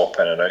kind of swap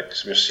in and out,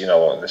 because we're seeing a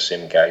lot of the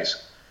same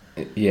guys.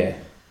 Yeah.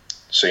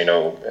 So, you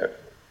know,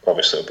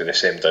 obviously it'll be the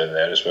same down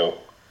there as well.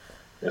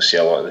 You'll see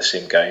a lot of the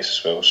same guys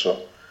as well. So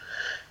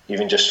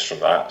even just from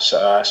that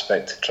sort of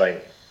aspect, to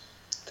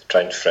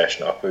try and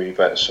freshen up a wee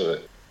bit, so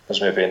that there's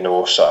maybe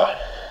no sort of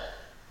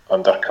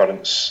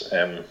undercurrents.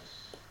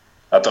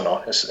 I don't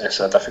know. It's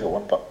a difficult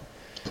one, but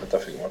it's a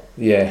difficult one.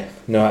 Yeah,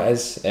 no, it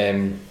is.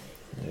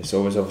 It's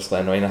always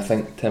obviously annoying. I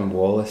think Tim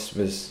Wallace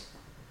was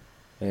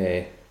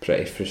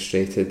pretty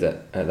frustrated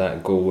at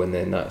that goal, and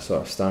then that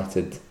sort of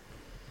started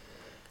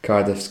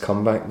Cardiff's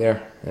comeback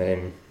there.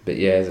 But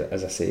yeah,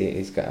 as I say,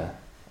 he's got a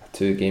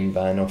 2-game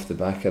ban off the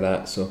back of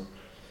that, so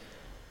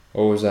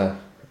always a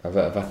bit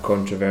of a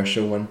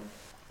controversial one.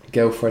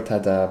 Guildford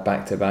had a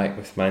back-to-back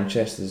with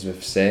Manchester, as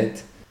we've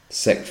said,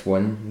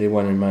 6-1. They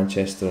won in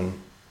Manchester on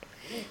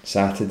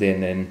Saturday,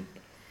 and then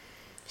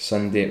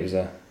Sunday it was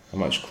a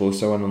much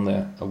closer one, only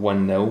a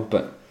 1-0.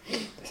 But the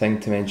thing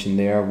to mention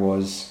there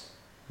was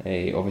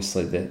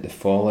obviously the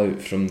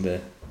fallout from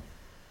the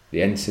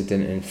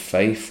incident in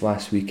Fife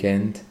last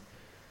weekend.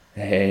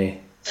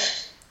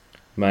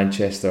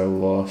 Manchester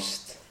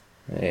lost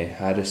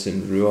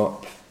Harrison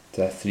Ruop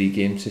to a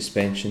 3-game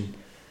suspension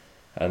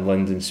and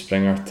Lyndon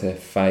Springer to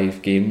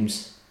 5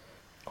 games.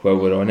 while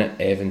we're on it,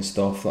 Evan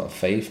Stofflet of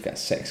Fife got a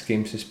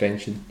 6-game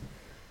suspension.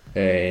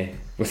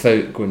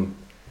 Without going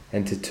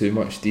into too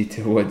much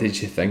detail, what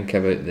did you think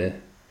about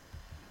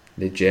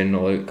the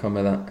general outcome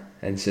of that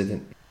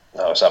incident?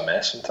 That was a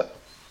mess, wasn't it?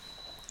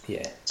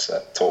 Yeah. It's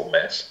a total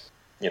mess.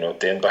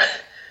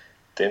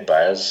 Dane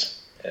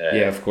Byers.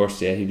 Yeah, of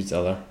course, yeah, he was the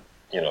other.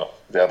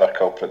 The other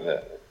culprit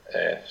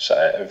that sort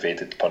of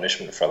evaded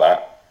punishment for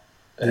that.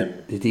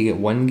 Did he get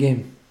 1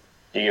 game?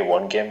 He got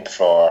 1 game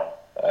for,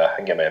 I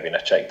think it may have been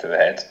a check to the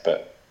head,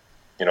 but,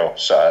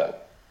 sort of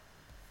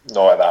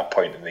not at that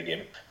point in the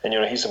game. And,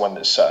 he's the one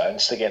that's sort of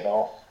instigating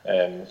all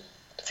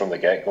from the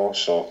get-go,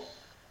 so,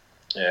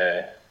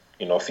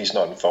 if he's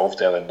not involved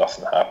there, then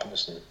nothing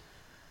happens,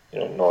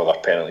 and, no other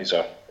penalties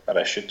are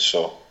issued.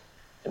 So,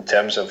 in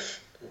terms of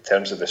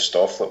the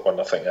Stofflet one,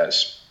 I think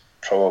that's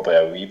probably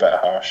a wee bit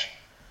harsh,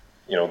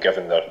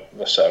 given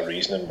the sort of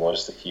reasoning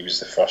was that he was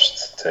the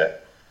first to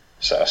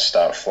sort of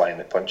start flying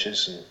the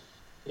punches, and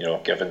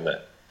given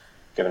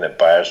that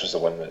Byers was the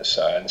one that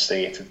sort of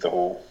instigated the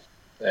whole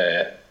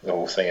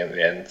thing at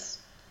the end,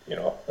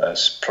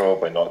 that's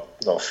probably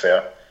not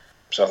fair.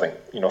 So I think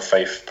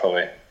Fife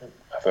probably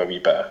have a wee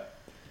bit of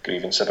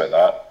grievance about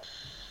that.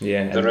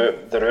 Yeah.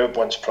 The Rube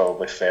one's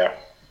probably fair,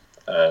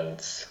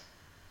 and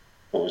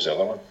what was the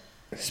other one?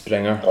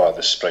 Springer. Oh,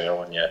 the Springer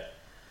one, yeah.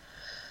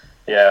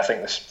 Yeah, I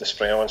think the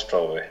Springer one's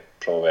probably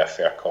a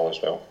fair call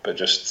as well. But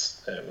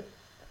just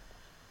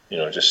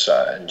just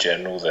in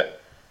general,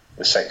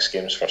 the 6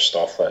 games for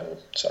Stofflet and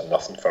sort of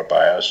nothing for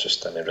Byers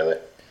just didn't really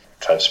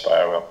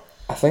transpire well.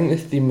 I think the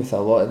theme with a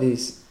lot of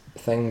these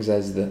things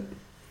is that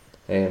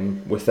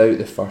without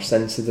the first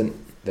incident,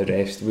 the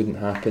rest wouldn't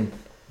happen.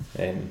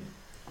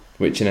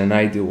 Which in an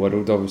ideal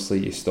world, obviously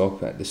you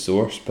stop at the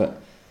source,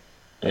 but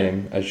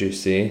as you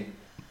say,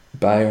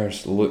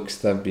 Byers looks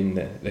to have been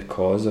the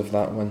cause of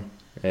that one,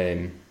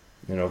 and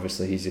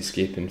obviously he's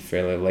escaping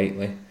fairly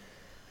lightly.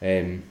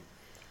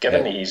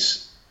 Given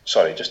he's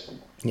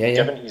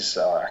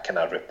a kind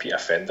of repeat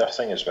offender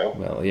thing as well.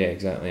 Well, yeah,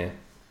 exactly. Yeah.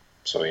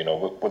 So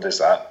what does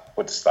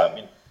that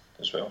mean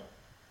as well?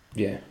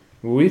 Yeah,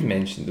 well, we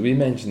mentioned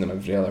them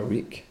every other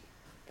week.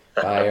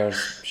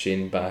 Byers,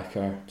 Shane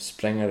Backer,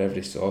 Springer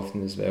every so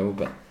often as well,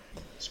 but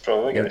it's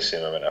probably going to the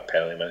same amount of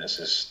penalty minutes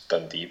as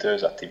Dundee do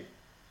as a team.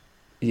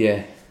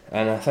 Yeah,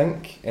 and I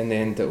think in the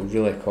end it will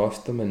really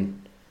cost them,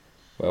 and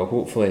well,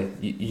 hopefully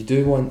you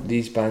do want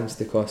these bans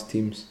to cost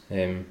teams.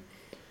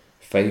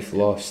 Fife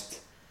lost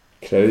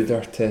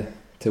Crowder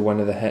to one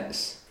of the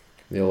hits.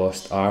 They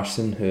lost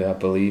Arson, who I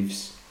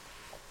believe's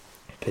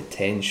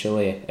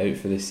potentially out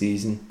for the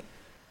season,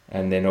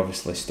 and then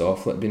obviously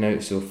Stofflet been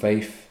out, so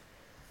Fife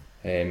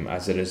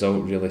as a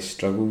result really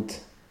struggled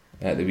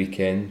at the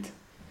weekend,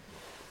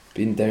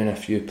 being down a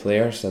few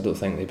players. I don't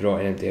think they brought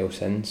anybody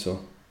else in,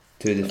 so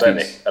 2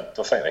 defeats. I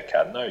don't think they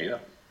can now either.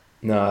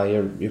 Nah,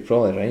 you're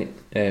probably right.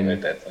 The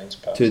deadline's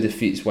passed. 2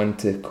 defeats, 1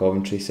 to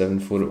Coventry,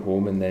 7-4 at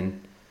home, and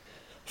then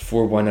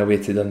 4-1 away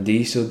to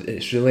Dundee, so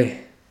it's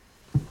really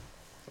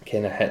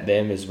kind of hit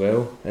them as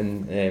well.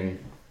 And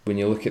when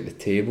you look at the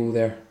table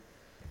there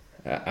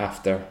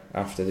after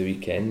the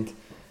weekend,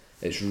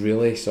 it's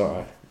really sort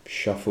of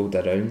shuffled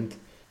around.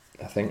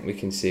 I think we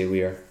can say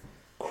we are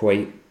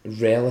quite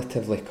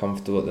relatively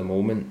comfortable at the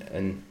moment,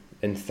 and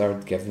in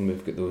third, given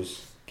we've got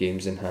those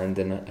games in hand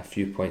and a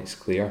few points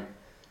clear,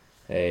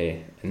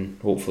 and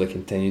hopefully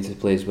continue to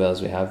play as well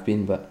as we have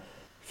been. But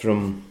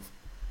from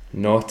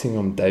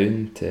Nottingham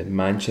down to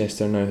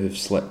Manchester now, who've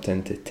slipped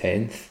into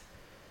 10th,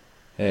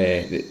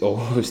 all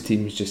those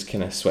teams just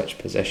kind of switch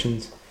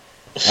positions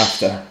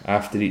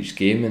after each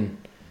game, and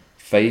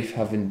Fife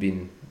having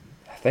been,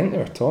 I think they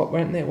were top,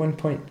 weren't they, at one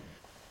point?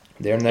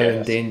 They're now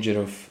in danger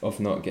of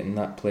not getting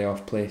that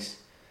playoff place.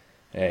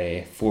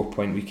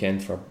 4-point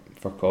weekend for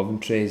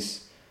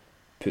Coventry's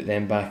put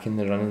them back in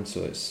the running,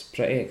 so it's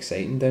pretty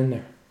exciting down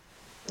there.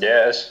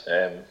 Yeah,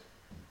 it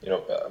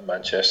is.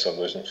 Manchester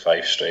losing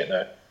 5 straight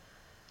now.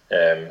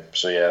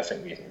 So yeah, I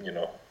think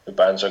the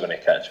bands are going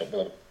to catch up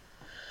with them.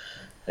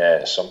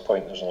 At some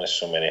point, there's only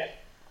so many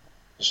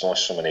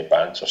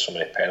bans or so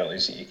many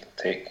penalties that you can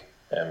take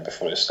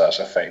before it starts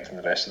affecting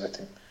the rest of the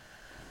team.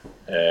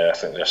 I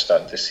think they're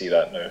starting to see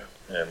that now.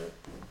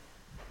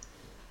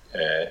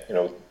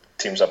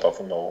 Teams above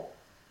them all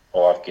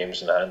have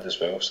games in hand as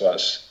well, so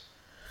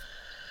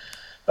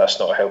that's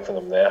not helping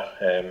them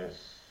there.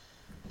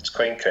 It's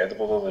quite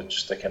incredible though,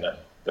 just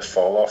the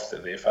fall off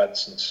that they've had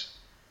since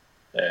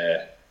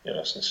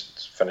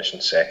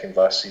finishing second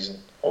last season,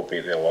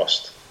 albeit they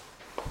lost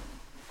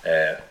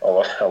a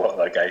lot of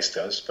their guys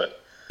to us,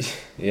 but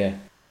yeah,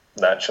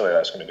 naturally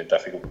that's going to be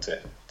difficult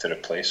to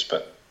replace,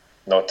 but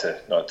not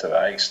to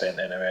that extent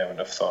anyway, I wouldn't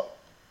have thought.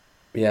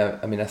 Yeah,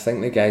 I mean, I think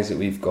the guys that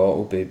we've got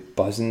will be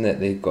buzzing that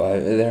they got out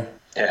of there.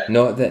 Yeah.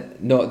 Not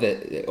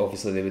that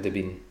obviously they would have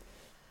been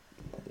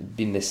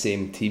the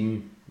same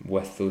team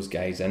with those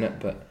guys in it,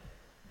 but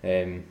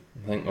I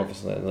think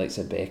obviously the likes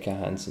of Becca,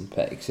 Hansen,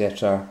 Pitt,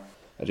 etc.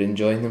 are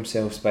enjoying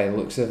themselves by the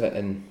looks of it,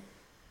 and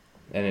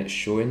it's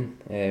showing.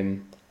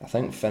 I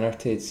think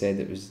Finnerty had said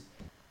it was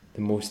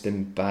the most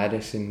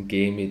embarrassing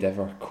game he'd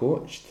ever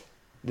coached.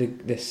 The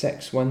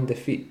 6-1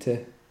 defeat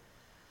to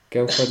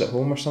Guildford at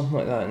home or something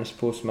like that in his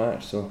post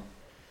match. So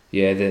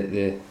yeah,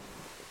 the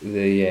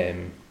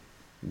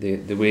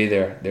way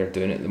they're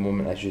doing it at the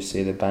moment, as you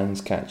say, the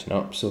band's catching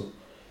up. So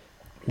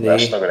they'll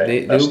be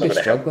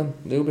struggling.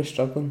 They'll be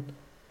struggling.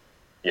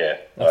 Yeah,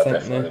 I think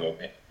definitely will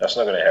be. That's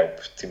not going to help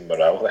team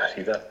morale there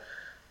either.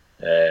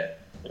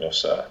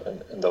 So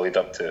in the lead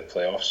up to the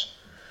playoffs,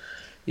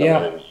 yeah,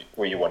 really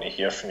what you want to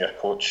hear from your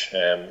coach.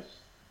 At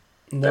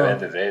the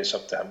end of the day, it's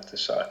up to him to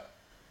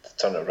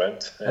turn it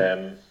around.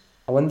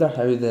 I wonder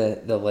how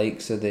the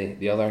likes of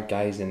the other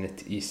guys in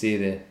you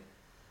say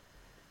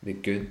the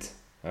good.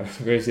 I was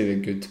going to say the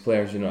good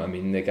players. You know what I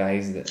mean? The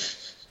guys that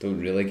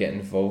don't really get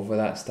involved with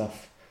that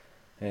stuff.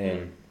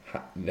 The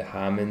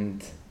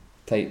Hammond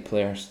type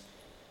players.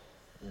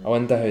 I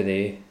wonder how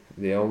they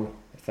all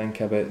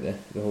think about the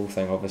whole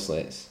thing.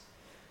 Obviously,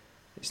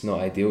 it's not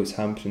ideal. It's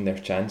hampering their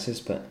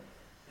chances, but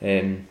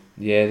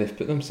they've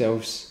put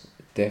themselves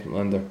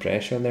definitely under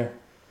pressure there.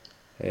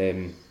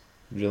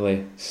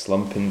 Really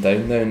slumping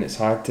down now, and it's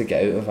hard to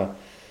get out of a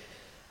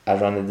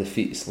run of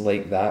defeats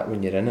like that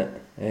when you're in it.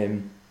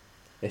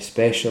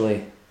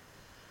 Especially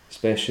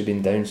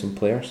being down some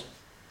players.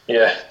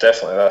 Yeah,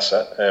 definitely, that's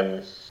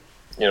it.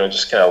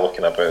 Just kind of looking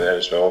about there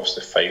as well.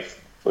 Obviously,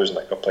 Fife losing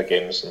a couple of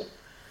games and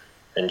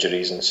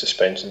injuries and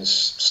suspensions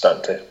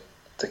starting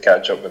to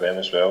catch up with them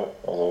as well.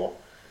 Although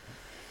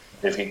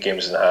they've got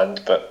games in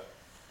hand, but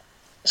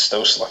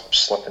still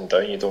slipping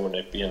down. You don't want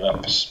to be in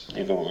that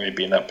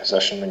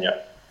position when you're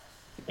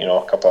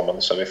a couple of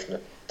months away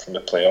from the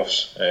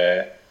playoffs.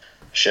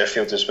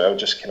 Sheffield as well,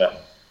 just kind of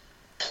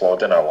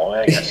plodding along,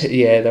 I guess.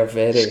 Yeah, they're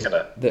very.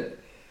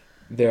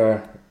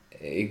 They're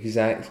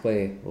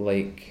exactly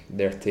like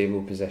their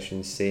table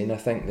position's saying. I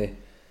think they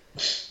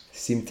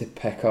seem to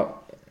pick up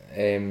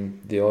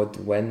the odd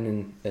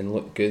win and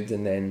look good,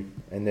 and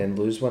then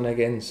lose one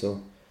again. So.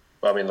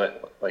 Well, I mean,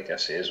 like I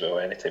say as well,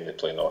 anytime they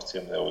play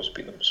Nottingham, they always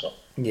beat them. So.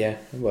 Yeah,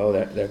 well,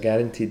 they're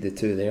guaranteed the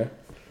two there.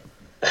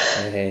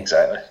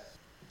 Exactly.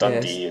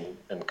 Dundee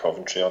and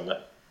Coventry on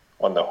the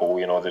whole,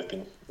 they've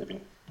been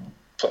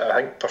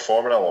I think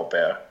performing a lot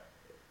better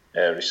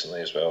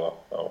recently as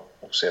well. I'll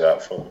say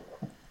that for them.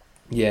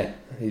 Yeah,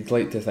 you'd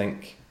like to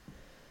think.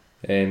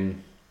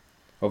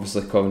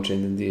 Obviously, Coventry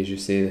and Dundee, as you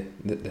say,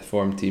 the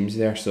form teams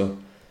there, so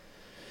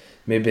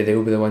maybe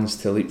they'll be the ones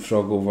to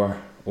leapfrog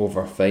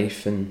over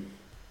Fife, and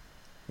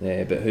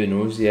but who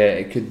knows? Yeah,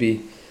 it could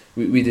be.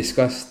 We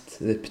discussed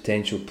the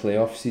potential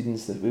playoff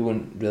seedings that we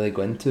won't really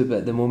go into, but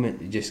at the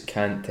moment you just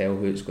can't tell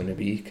who it's going to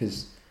be,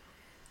 because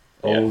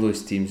all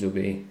those teams will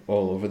be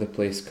all over the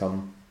place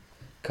come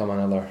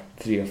another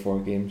 3 or 4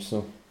 games.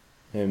 So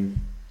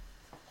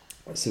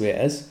that's the way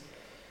it is.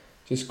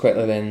 Just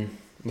quickly then,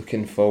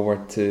 looking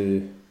forward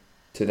to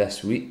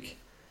this week.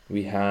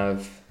 We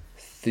have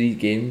 3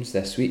 games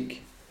this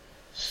week,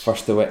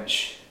 first of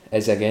which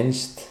is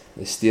against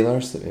the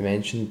Steelers that we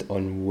mentioned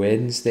on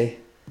Wednesday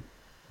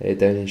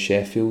down in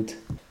Sheffield.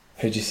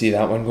 How do you see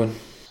that one going?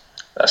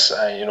 That's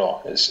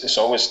it's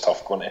always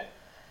tough going to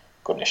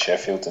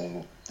Sheffield,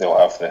 and they'll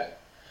have the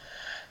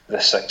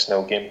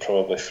 6-0 game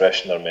probably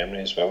fresh in their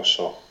memory as well.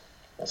 So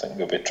I think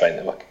they'll be trying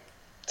to look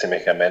to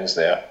make amends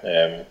there,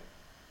 and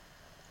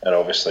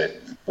obviously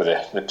with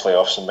the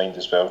playoffs in mind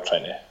as well,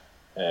 trying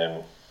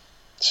to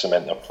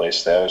cement their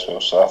place there as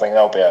well. So I think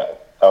that'll be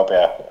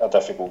a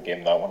difficult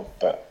game, that one.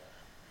 But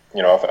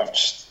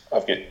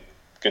I've got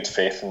good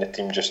faith in the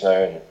team just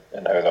now,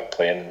 and how they're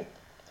playing,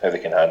 how they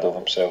can handle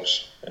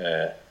themselves.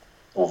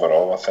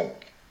 Overall, I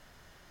think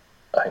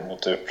we'll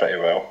do pretty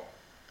well.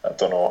 I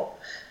don't know.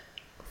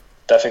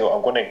 Difficult.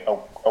 I'll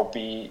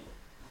be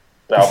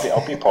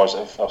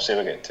positive. I'll say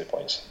we'll get 2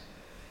 points.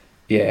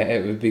 Yeah,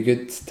 it would be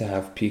good to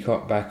have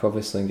Peacock back,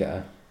 obviously, and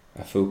get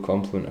a full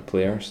complement of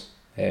players.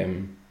 I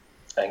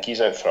think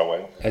he's out for a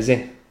while. Is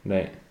he?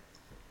 Right.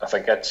 I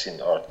think I'd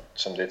seen, or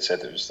somebody had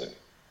said it was like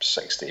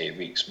 6 to 8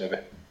 weeks, maybe.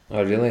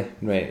 Oh really?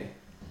 Right.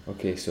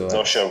 Okay, so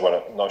not sure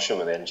what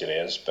the injury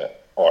is,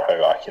 or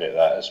how accurate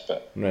that is,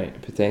 but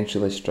right,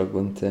 potentially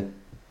struggling to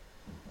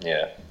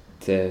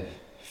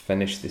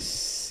finish the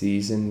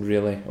season,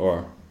 really,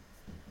 or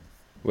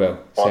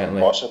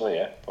certainly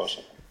possibly.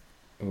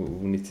 We'll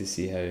need to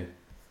see how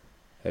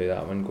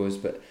that one goes,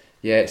 but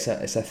yeah, it's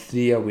a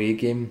 3 away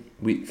game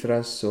week for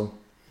us, so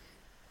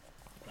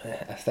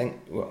I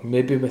think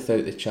maybe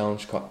without the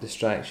Challenge Cup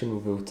distraction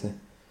we'll be able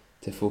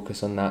to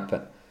focus on that,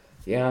 but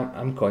yeah,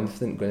 I'm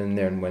confident going in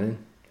there and winning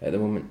at the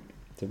moment,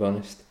 to be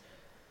honest.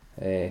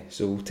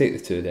 So we'll take the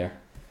 2 there.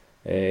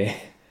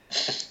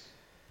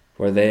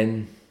 We're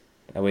then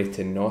away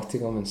to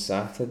Nottingham on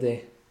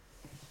Saturday,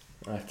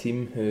 a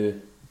team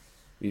who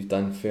we've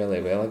done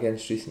fairly well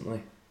against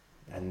recently,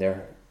 and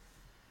they're,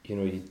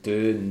 you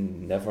do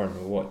never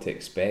know what to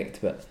expect,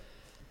 but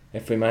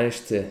if we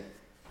manage to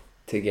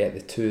get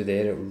the 2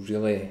 there, it will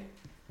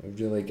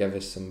really give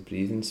us some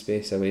breathing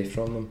space away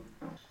from them.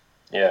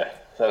 Yeah,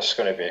 that's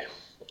going to be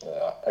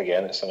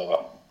again, it's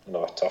another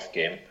tough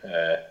game,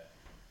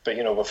 but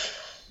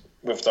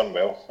we've done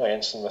well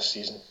against them this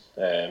season.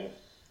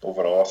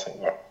 Overall, I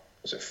think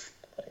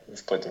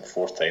we've played them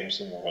 4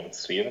 times and we've won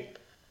 3 of them.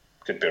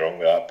 Could be wrong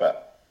with that,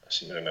 but I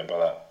seem to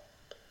remember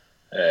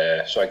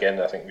that. So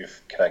again, I think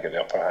we've kind of got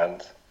the upper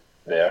hand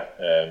there,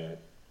 and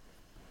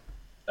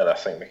I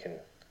think we can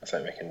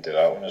do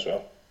that one as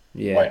well.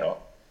 Yeah. Why not?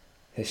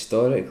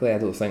 Historically, I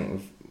don't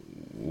think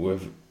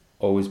we've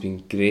always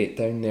been great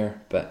down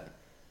there, but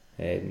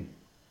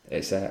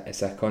it's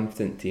a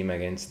confident team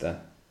against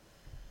a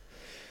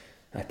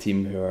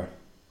team who are,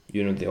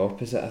 the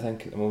opposite, I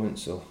think, at the moment.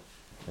 So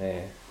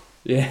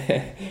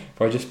yeah,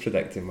 we're just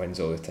predicting wins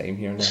all the time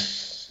here now.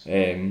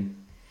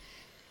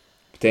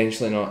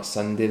 Potentially not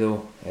Sunday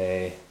though.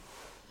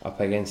 Up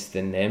against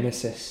the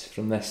nemesis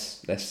from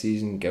this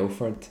season,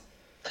 Guildford.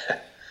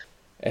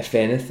 If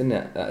anything,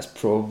 that's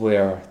probably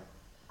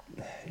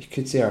you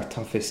could say our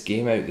toughest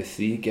game out of the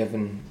 3,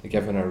 given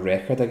our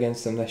record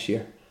against them this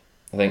year.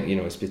 I think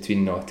it's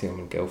between Nottingham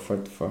and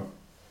Guildford for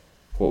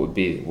what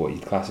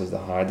you'd class as the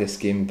hardest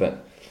game,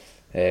 but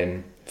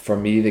for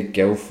me the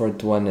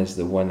Guildford one is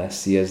the one I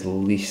see as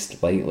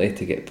least likely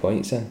to get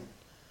points in.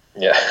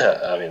 Yeah,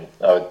 I mean,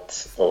 I would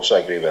also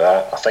agree with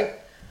that. I think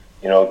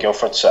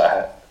Guildford sort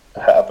of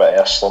hit a bit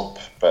of a slump,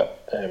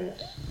 but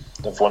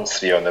they've won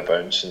 3 on the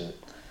bounce, and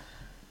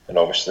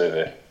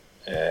obviously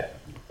the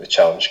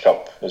Challenge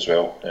Cup as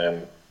well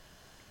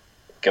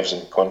gives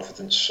them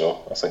confidence.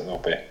 So I think they'll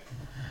be,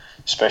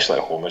 especially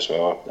at home as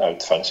well, I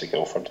would fancy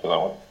Guildford with that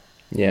one.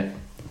 Yeah.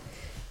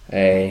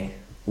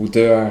 We'll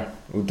do a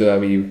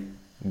wee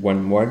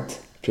one word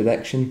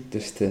prediction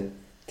just to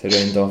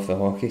round off the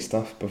hockey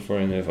stuff before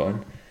we move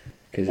on,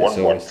 because it's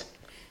always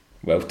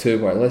well 2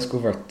 words. Let's go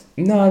for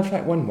in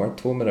fact 1 word.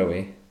 Home or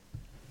away.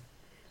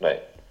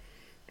 Right.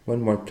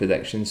 1 word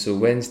prediction. So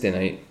Wednesday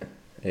night,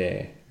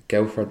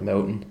 Guildford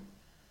Milton.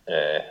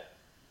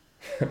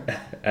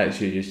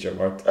 Actually used your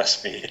word.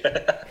 That's me.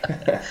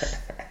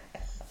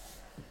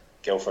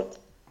 Guildford.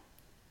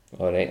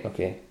 Alright,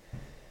 okay.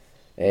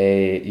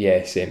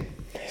 Yeah, same.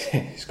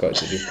 It's got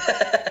to be.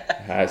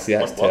 That's 2.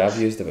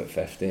 I've used about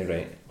 50.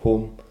 Right.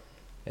 Home,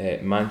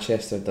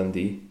 Manchester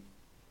Dundee.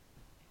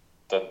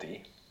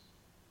 Dundee.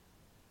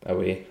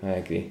 Away, I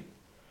agree.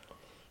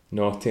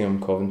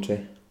 Nottingham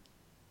Coventry.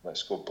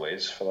 Let's go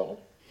Blaze for that one.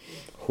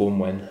 Home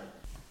win.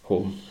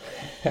 Home.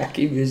 I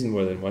keep using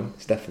more than one.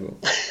 It's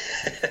difficult.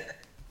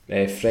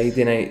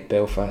 Friday night,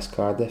 Belfast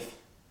Cardiff.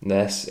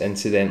 This,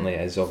 incidentally,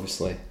 is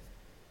obviously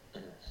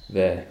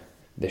the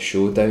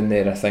showdown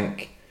there. I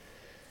think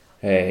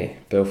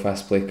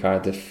Belfast play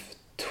Cardiff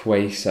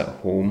twice at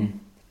home.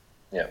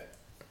 Yeah.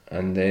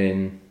 And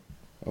then,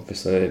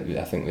 obviously,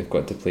 I think they've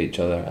got to play each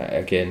other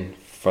again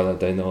further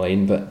down the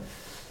line. But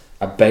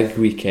a big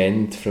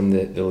weekend from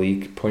the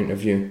league point of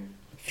view.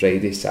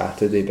 Friday,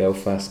 Saturday,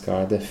 Belfast,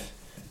 Cardiff.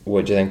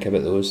 What do you think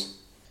about those?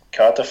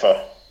 Cardiff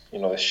are,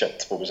 they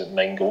shipped,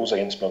 9 goals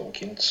against Milton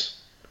Keynes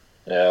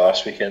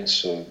last weekend,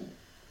 so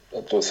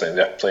I don't think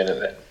they're playing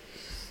at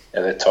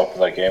the top of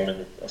their game,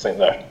 and I think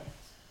they're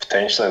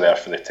potentially there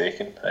for the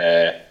taking.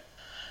 It's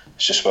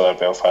just whether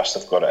Belfast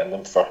have got it in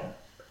them for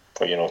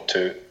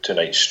two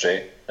nights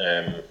straight.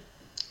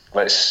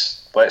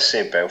 Let's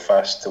say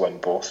Belfast to win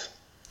both.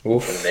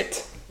 Oof. And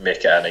make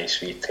it a nice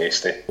wee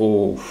tasty.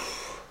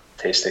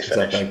 Tasty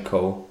finish. It's a big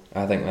call.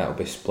 I think that'll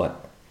be split.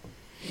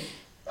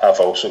 I've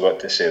also got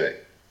to say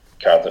that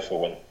Cardiff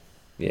will win.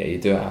 Yeah, you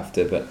do have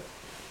to, but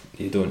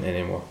you don't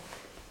anymore.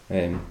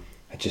 I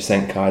just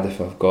think Cardiff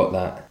have got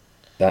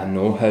that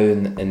know-how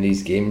in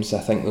these games. I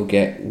think they'll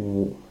get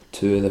 2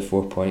 of the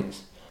 4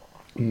 points.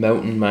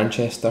 Milton,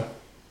 Manchester.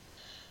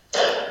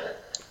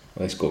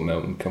 Let's go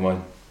Milton, come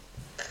on.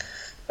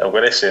 I'm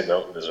going to say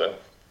Milton as well.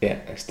 Yeah,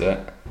 let's do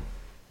it.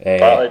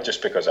 Partly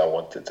just because I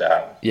want it to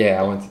happen. Yeah,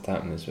 I want it to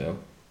happen as well.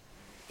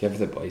 Give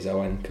the boys a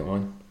win, come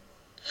on.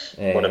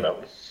 What about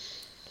Milton?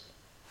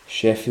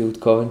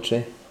 Sheffield,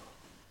 Coventry.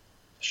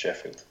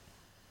 Sheffield.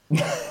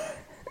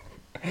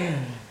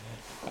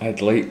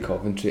 I'd like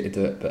Coventry to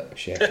do it, but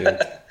Sheffield.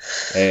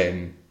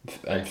 And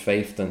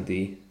Fife,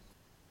 Dundee.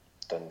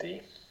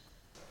 Dundee.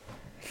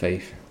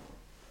 Fife.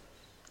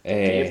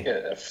 Dundee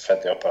have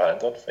had the upper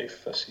hand on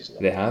Fife this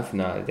season. They have?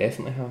 Nah, they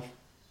definitely have.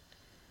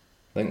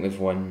 I think they've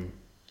won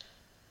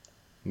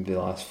maybe the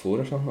last 4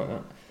 or something like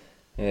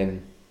that.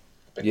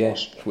 Yeah,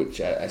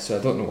 so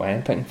I don't know why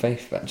I'm picking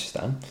Fife, but I just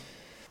am.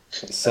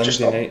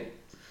 Sunday night,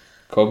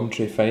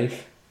 Coventry,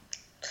 Fife.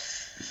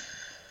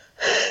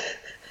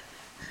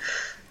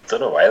 Don't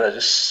know why they're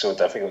just so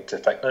difficult to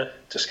pick now.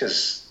 Just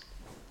because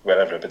where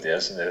everybody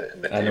is in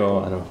the table.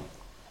 I know.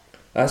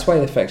 That's why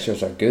the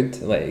fixtures are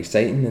good, like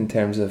exciting in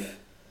terms of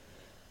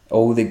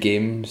all the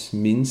games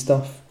mean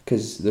stuff.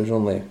 Because there's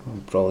only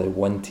probably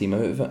 1 team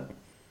out of it.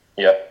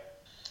 Yeah,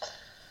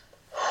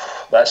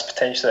 that's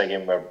potentially a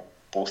game where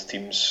both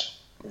teams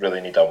really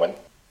need a win.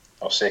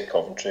 I'll say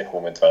Coventry,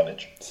 home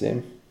advantage.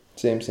 Same.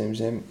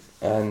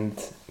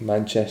 And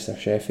Manchester,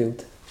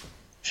 Sheffield.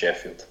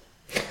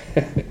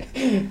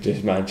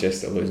 Just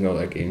Manchester losing all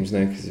their games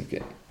now because they've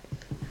got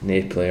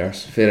no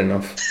players. Fair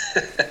enough.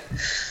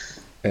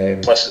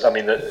 Plus, I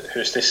mean,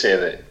 who's to say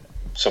that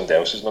somebody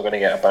else is not going to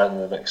get a ban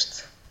in the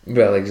next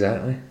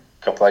exactly.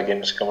 couple of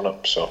games coming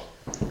up. So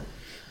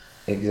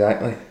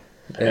exactly.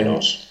 Who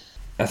knows?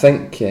 I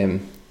think I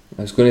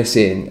was going to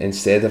say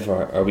instead of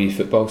our wee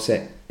football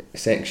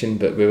section,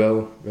 but we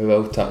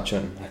will touch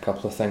on a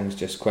couple of things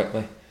just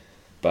quickly.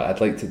 But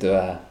I'd like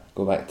to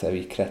go back to a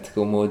wee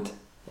critical mode,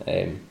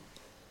 and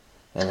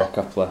a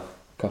couple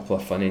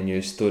of funny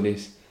news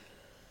stories.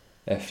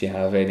 If you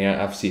have any,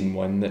 I've seen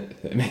one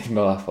that made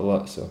me laugh a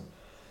lot, so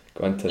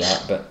go on to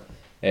that. But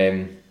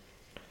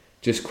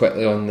just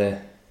quickly on the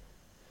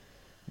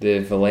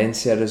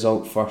Valencia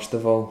result first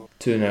of all,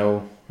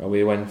 2-0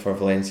 away win for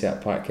Valencia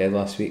at Parkhead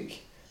last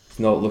week. It's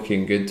not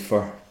looking good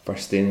for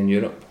staying in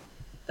Europe.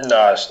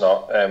 No, it's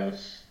not.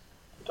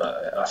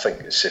 I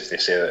think it's safe to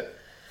say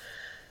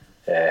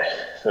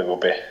that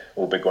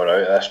we'll be going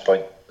out at this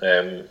point.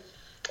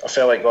 I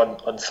feel like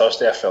on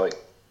Thursday, I feel like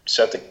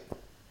Celtic,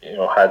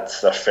 had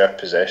their fair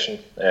possession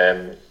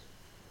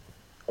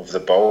of the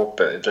ball,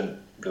 but it didn't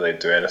really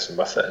do anything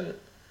with it, and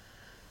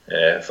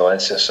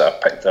Valencia sort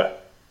of picked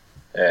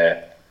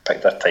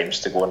their times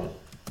to go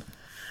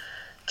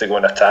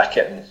and attack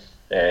it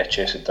and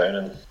chase it down,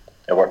 and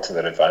it worked to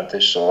their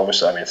advantage. So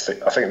obviously, I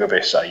think they'll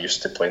be sort of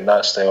used to playing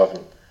that style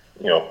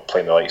of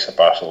playing the likes of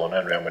Barcelona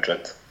and Real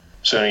Madrid.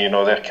 So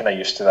they're kind of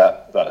used to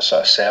that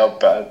sort of setup.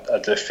 But I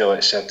do feel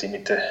like Celtic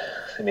need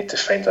to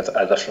find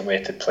a different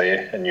way to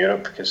play in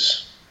Europe,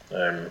 because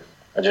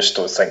I just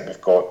don't think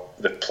we've got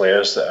the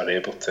players that are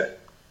able to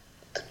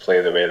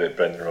play the way that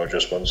Brendan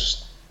Rodgers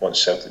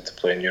wants Celtic to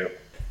play in Europe.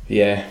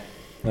 Yeah,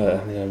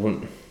 I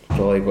won't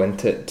probably go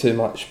into it too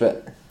much,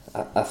 but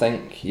I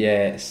think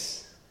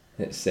it's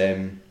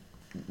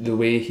the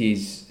way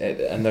he's,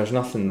 and there's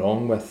nothing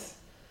wrong with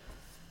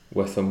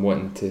him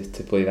wanting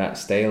to play that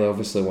style. He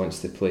obviously wants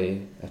to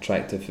play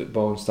attractive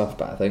football and stuff,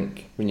 but I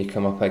think when you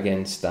come up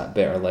against that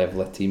better level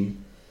of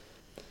team,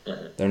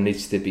 there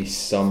needs to be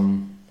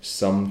some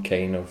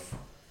kind of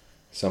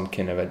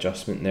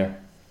adjustment there.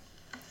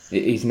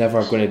 He's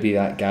never going to be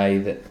that guy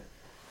that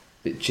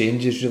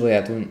changes really.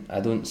 I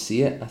don't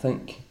see it. I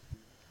think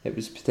it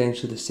was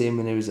potentially the same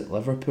when he was at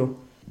Liverpool,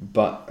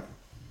 but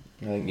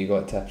I think you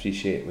got to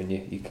appreciate when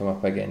you come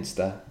up against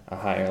a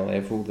higher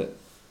level that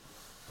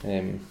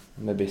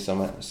maybe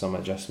some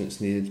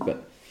adjustments needed.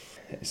 But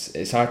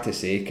it's hard to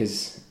say,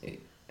 because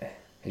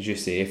as you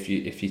say, if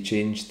you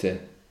change to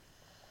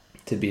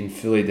being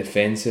fully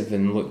defensive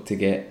and look to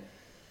get,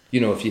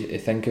 if you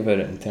think about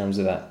it in terms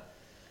of that,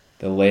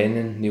 the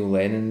Neil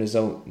Lennon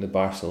result, the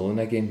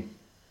Barcelona game,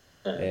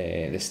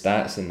 the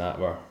stats in that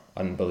were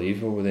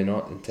unbelievable, were they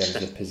not, in terms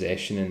of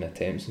possession and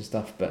attempts and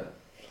stuff? But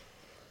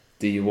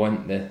do you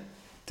want that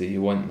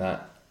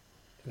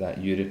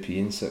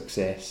European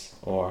success,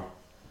 or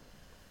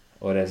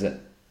is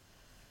it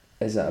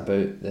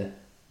about the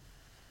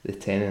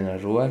 10 in a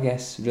row, I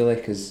guess, really?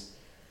 Because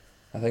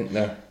I think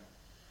they're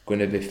going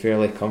to be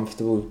fairly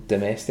comfortable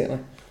domestically.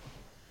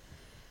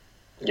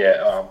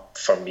 Yeah,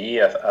 for me,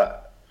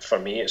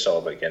 it's all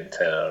about getting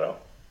 10 in a row.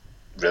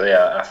 Really,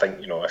 I think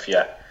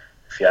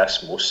if you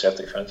ask most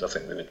Celtic fans, I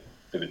think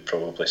they would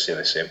probably say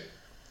the same.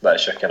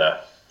 That's your kind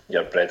of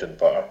your bread and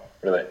butter,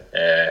 really.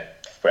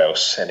 What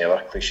else? Any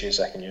other cliches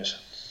I can use?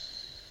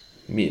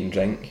 Meat and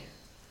drink.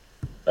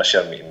 That's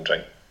your meat and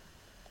drink.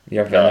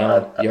 Your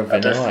vanilla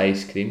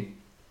ice cream.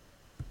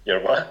 Your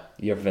what?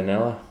 Your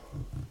vanilla.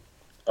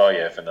 Oh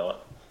yeah, vanilla.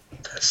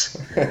 That's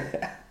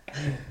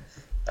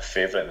a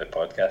favourite in the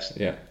podcast.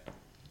 Yeah.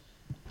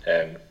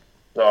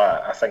 No,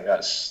 I think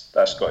that's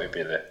got to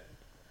be the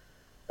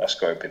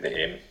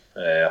aim.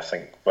 I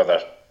think whether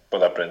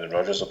Brendan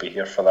Rodgers will be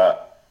here for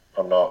that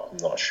or not, I'm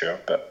not sure.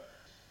 But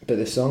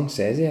the song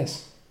says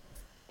yes.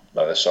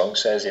 Well, the song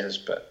says yes,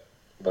 but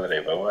whether he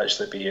will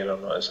actually be here or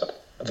not is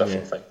a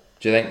different thing.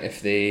 Do you think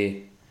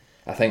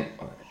I think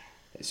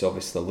it's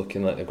obviously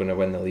looking like they're going to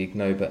win the league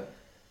now, but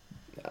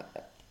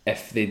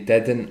if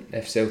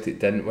Celtic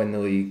didn't win the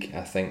league,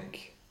 I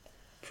think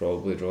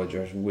probably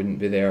Rodgers wouldn't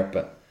be there.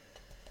 But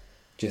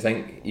do you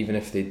think even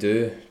if they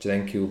do you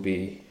think he'll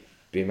be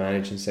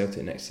managing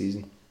Celtic next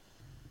season?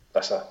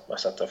 That's a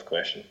tough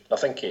question. I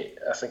think he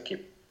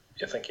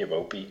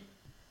will be.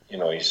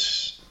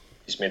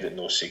 He's made it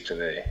no secret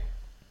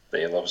that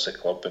he loves the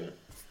club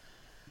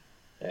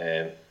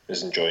and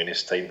is enjoying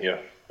his time here,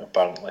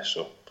 apparently.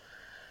 So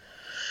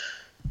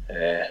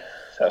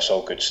that's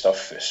all good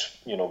stuff. It's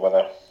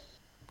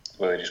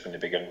whether he's going to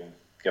be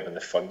given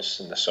the funds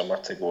in the summer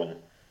to go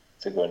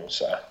and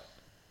sort of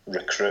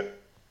recruit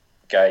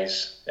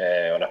guys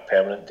on a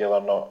permanent deal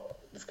or not.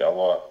 We've got a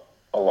lot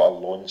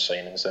of loan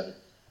signings in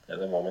at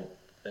the moment,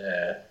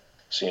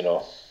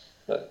 so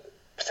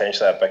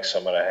potentially a big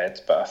summer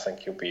ahead. But I think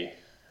he'll be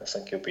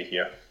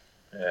here,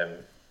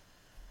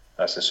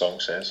 as the song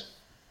says.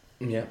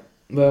 Yeah.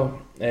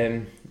 Well,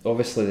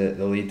 obviously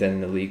the lead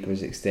in the league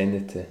was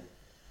extended to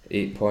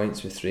 8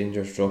 points, with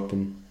Rangers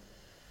dropping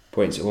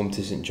points at home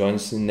to St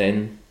Johnstone.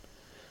 Then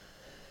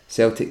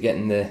Celtic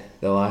getting the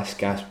last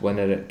gasp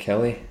winner at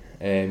Killie.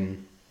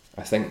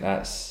 I think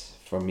that's,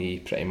 for me,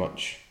 pretty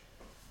much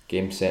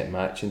game, set,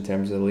 match in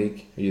terms of the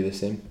league. Are you the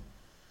same?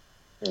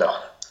 No,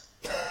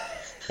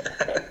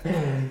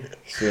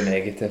 So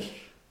negative.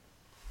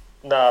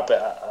 Nah,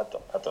 but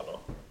I don't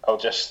know. I'll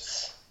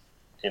just,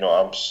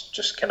 I'm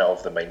just kind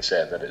of the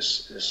mindset that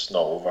it's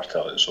not over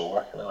till it's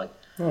over, kind of like.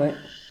 All right.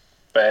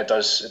 But it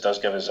does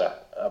give us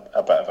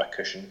a bit of a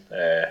cushion,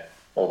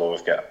 although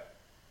we've got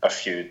a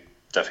few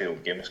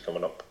difficult games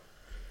coming up.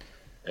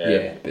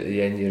 Yeah, but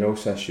then you're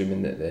also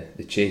assuming that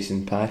the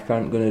chasing pack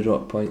aren't going to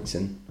drop points,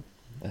 and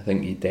I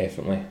think they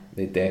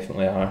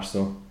definitely are.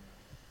 So,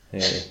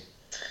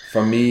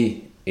 for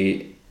me,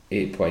 eight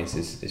points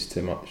is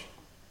too much.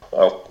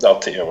 I'll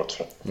take your word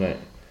for it. Right,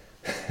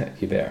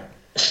 you better.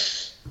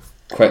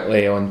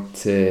 Quickly on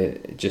to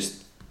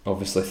just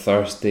obviously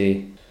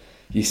Thursday.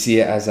 You see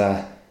it as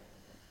a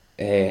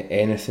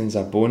anything's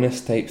a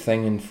bonus type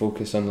thing and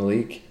focus on the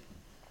league.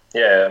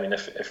 Yeah, I mean,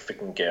 if we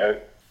can get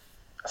out,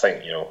 I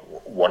think,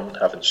 one,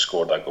 having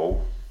scored a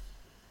goal,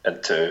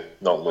 and two,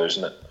 not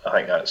losing it, I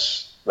think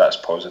that's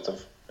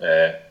positive,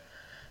 and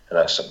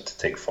that's something to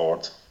take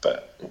forward.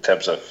 But in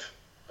terms of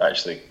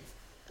actually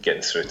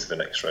getting through to the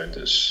next round,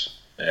 I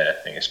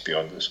think it's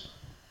beyond us.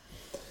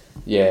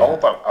 Yeah,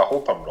 I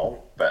hope I'm wrong,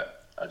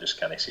 but I just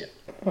can't see it.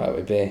 Well,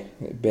 it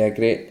would be a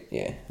great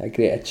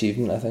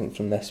achievement, I think,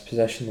 from this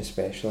position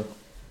especially.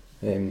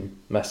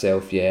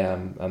 Myself,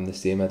 I'm the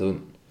same. I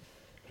don't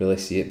really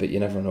see it, but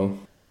you never know.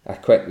 A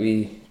quick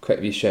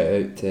wee shout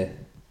out to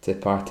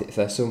Partick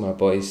Thistle. My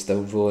boys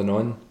still rolling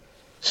on.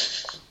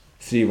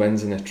 3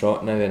 wins in a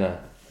trot now, and a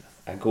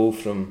goal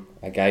from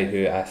a guy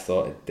who I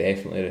thought had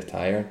definitely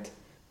retired,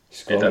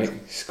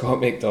 Scott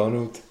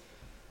McDonald.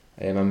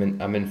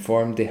 I'm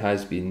informed he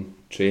has been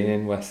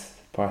training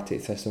with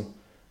Partick Thistle,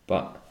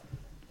 but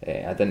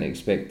I didn't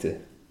expect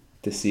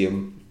to see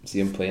him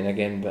playing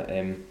again. But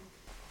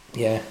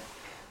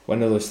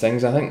one of those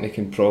things. I think they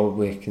can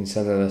probably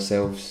consider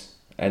themselves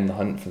in the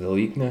hunt for the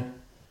league now.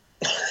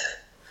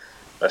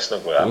 Let's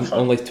not go that far.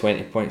 Only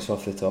 20 points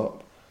off the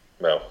top.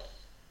 Well,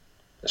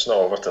 it's not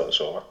over till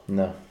it's over.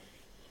 No,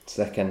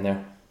 stick in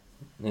there.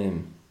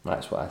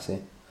 That's what I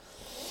say.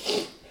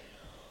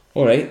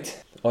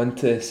 Alright, on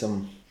to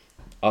some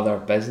other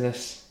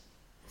business.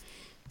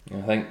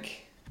 I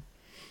think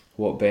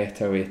what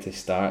better way to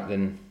start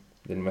than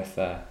with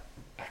a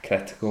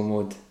critical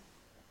mode.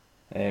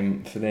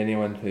 For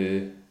anyone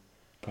who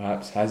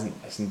perhaps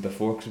hasn't listened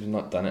before, because we've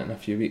not done it in a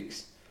few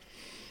weeks,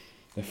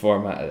 the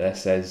format of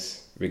this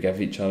is we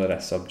give each other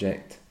a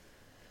subject,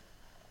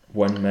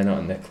 1 minute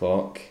on the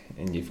clock,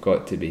 and you've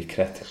got to be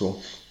critical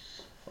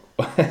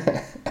of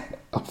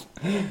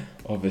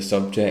the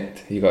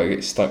subject. You got to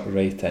get stuck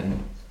right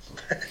in.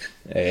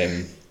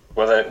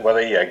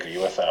 Whether you agree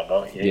with it or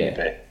not, you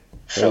be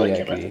fully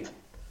committed.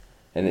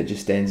 And it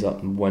just ends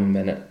up in 1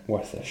 minute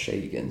worth of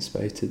shite getting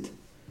spouted.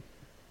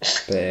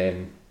 But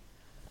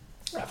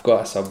I've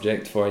got a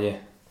subject for you,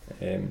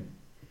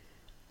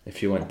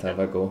 if you want to have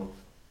a go.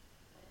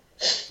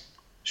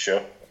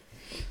 Sure.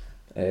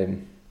 Hit me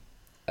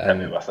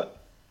with it.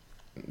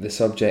 The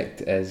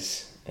subject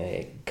is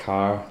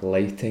car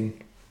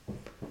lighting.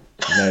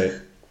 Now,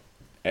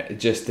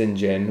 just in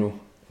general,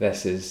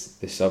 this is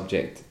the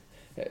subject.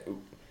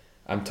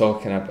 I'm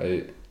talking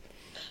about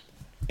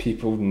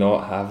people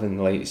not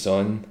having lights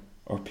on,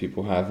 or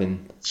people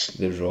having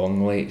the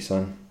wrong lights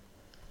on.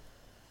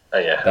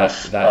 Yeah, that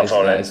is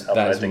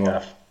more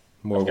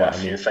I've got what a I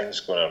few mean. things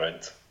going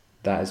around.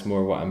 That is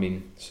more what I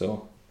mean.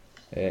 So,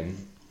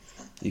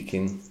 you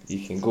can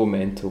go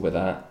mental with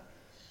that.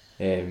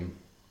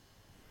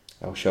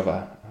 I'll shove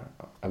a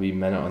wee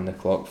minute on the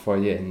clock for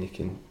you, and you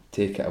can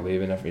take it away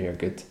whenever you're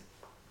good.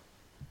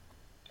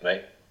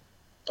 Right.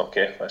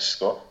 Okay, let's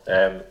go.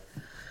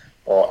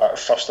 Well,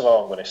 first of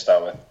all, I'm going to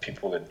start with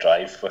people that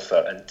drive with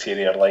their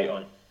interior light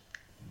on.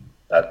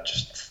 That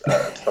just,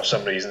 for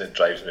some reason, it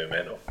drives me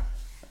mental.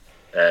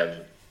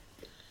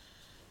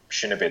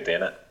 Shouldn't be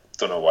doing it.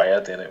 Don't know why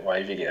I'm doing it. Why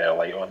have you got a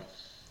light on?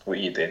 What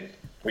are you doing?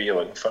 What are you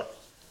looking for?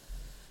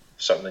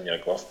 Something in your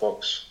glove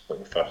box?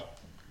 Looking for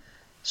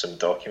some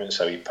documents,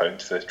 a wee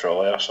pound for the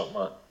trolley or something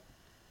like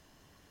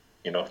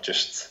that?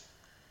 Just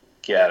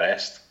get a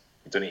rest.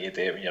 You don't need to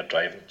do it when you're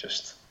driving.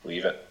 Just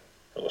leave it.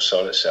 It'll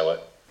sort itself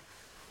out.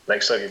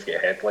 Next time you've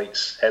got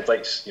headlights.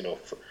 Headlights,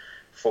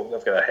 folk that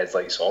have got their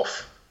headlights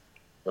off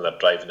when they're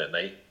driving at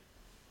night,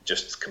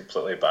 just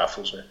completely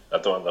baffles me. I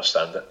don't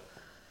understand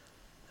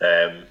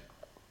it.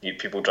 You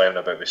people driving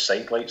about with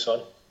side lights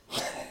on.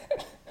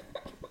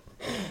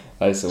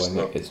 That's the one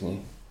that gets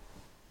me.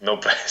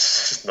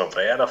 It's not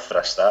bright enough for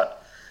a start.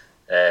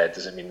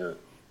 Does it mean that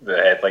the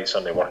headlights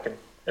aren't working?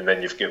 And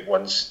then you've got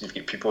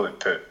people that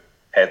put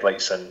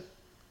headlights in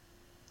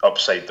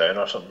upside down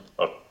or something,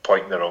 or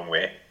pointing the wrong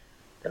way,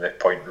 and they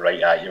point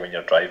right at you when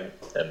you're driving,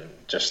 and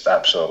just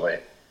absolutely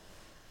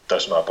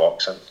does my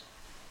box in.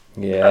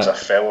 Yeah. As a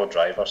fellow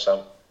driver, Sam,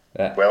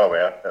 well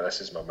aware that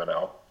this is my minute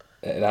up.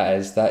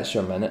 That's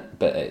your minute,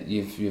 but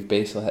you've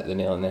basically hit the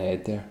nail on the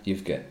head there.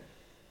 You've got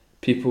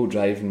people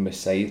driving with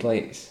side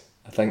lights.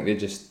 I think they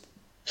just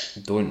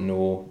don't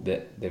know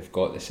that they've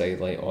got the side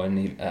light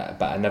on,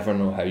 but I never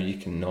know how you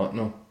can not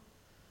know.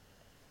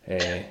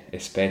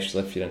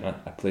 Especially if you're in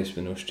a place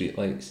with no street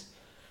lights.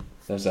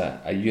 there's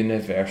a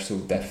universal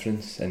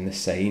difference in the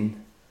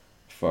sign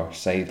for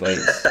side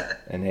lights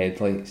and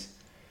headlights.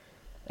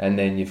 And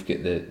then you've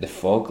got the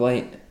fog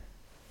light.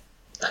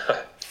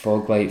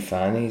 Fog light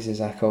fannies,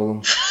 as I call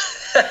them.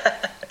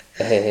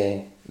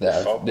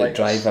 that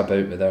drive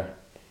about with their...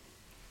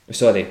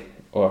 Sorry,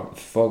 or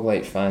fog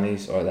light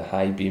fannies, or the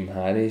high beam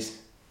Harries.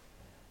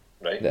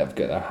 Right. That have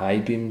got their high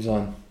beams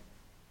on.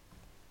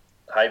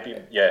 High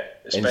beam, yeah.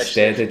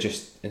 Instead of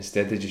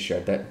just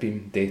your dip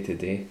beam day to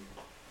day.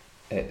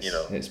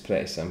 It's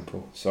pretty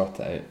simple. Sort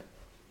it out.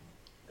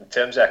 In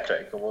terms of a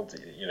critical mode,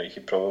 you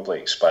could probably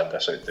expand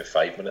this out to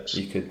 5 minutes.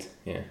 You could,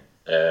 yeah.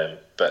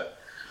 But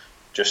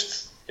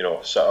just,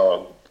 sort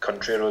of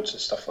country roads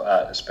and stuff like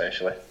that,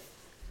 especially,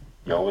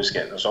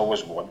 there's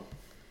always one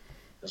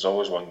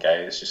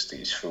guy that's just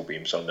his full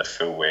beams on the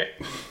full way.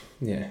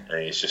 Yeah.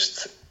 And he's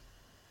just,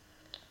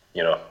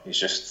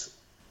 he's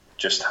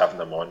just having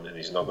them on, and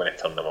he's not going to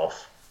turn them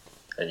off,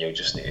 and you'll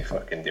just need to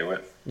fucking deal with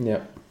it.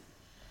 Yeah.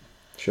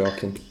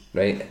 Shocking.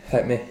 Right,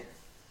 hit me.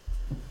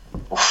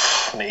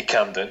 Oof, need to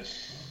calm down.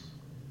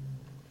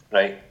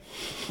 Right.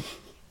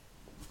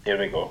 Here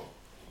we go.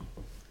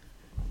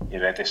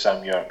 You ready,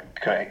 Sam? Your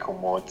critical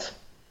mode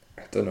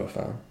I don't know if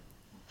I am.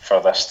 for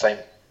this time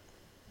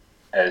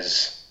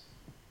is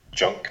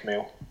junk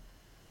mail.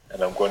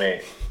 And I'm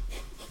going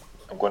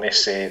to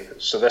say,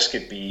 so this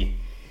could be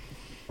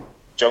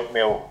junk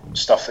mail,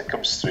 stuff that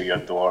comes through your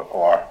door,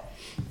 or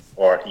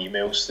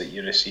emails that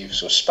you receive,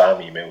 so spam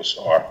emails,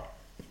 or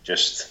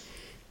just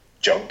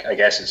junk. I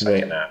guess it's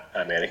like an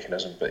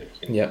Americanism, but you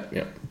can,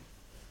 Yep.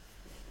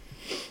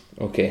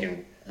 Okay. you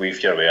can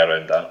weave your way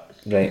around that.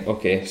 Right,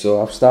 okay, so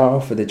I'll start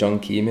off with the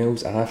junk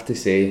emails. I have to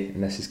say,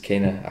 and this is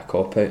kind of a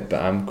cop-out,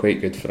 but I'm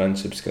quite good for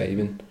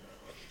unsubscribing.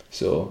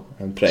 So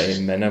I'm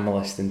pretty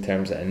minimalist in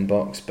terms of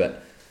inbox,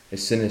 but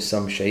as soon as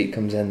some shite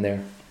comes in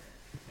there,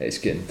 it's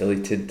getting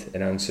deleted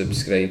and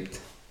unsubscribed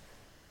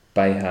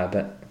by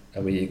habit.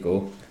 Away you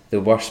go.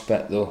 The worst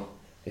bit though,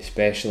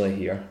 especially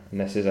here, and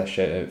this is a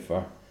shout out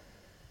for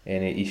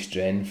any East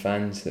End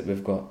fans that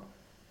we've got,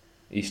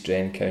 East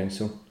End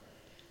Council.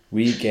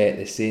 We get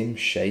the same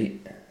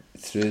shite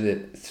through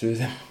the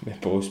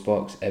post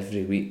box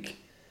every week,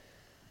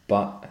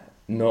 but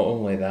not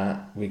only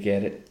that, we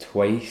get it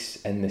twice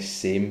in the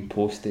same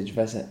postage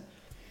visit.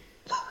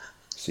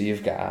 So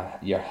you've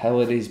got your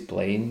Hillary's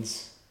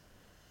Blinds,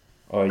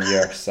 or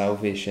your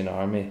Salvation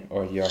Army,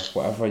 or your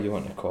whatever you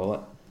want to call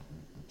it,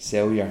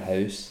 sell your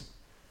house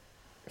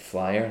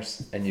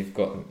flyers, and you've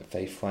got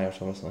 5 flyers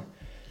obviously.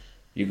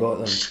 You got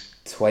them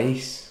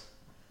twice,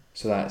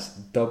 so that's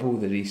double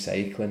the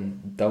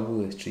recycling, double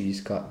the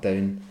trees cut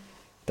down,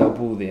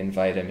 double the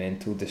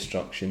environmental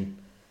destruction,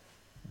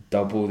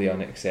 double the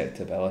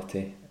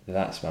unacceptability.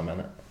 That's my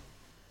minute.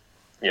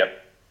 Yep.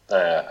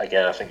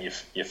 Again, I think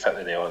you've hit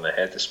the nail on the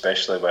head,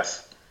 especially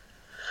with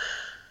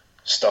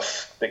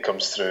stuff that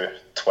comes through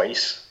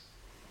twice.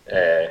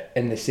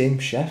 In the same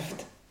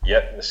shift?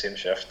 Yep, in the same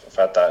shift. I've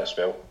had that as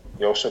well.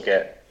 You also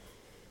get,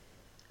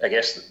 I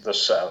guess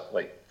there's sort of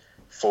like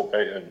folk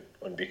out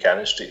on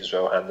Buchanan Street as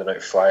well handing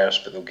out flyers,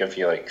 but they'll give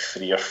you like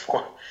 3 or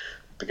 4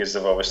 because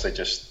they've obviously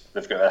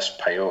they've got this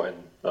pile and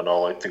they're not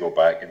allowed to go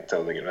back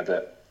until they get rid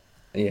of it.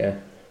 Yeah.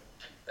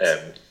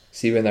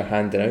 See, when they're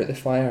handing out the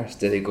flyers,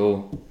 do they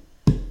go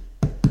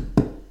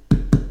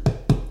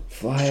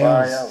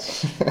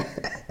flyers?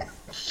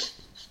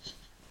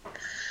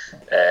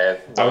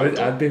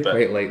 I'd be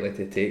quite likely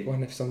to take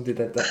one if somebody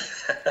did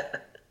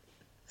that.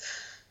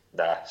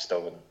 Nah,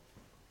 still wouldn't.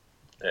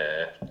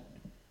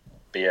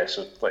 But yeah,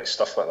 so like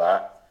stuff like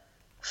that,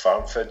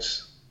 farm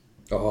foods.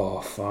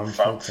 Oh, farm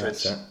foods.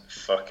 That's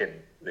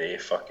it. They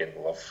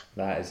fucking love.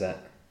 That is it.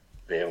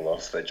 They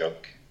love the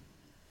junk.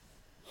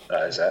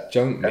 That is it.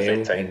 Junk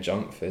mail and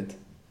junk food.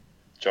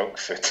 Junk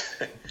food.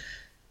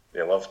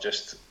 They love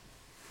just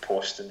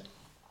posting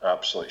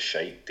absolute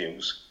shite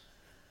deals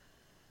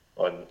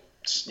on.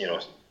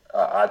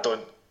 I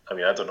don't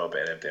know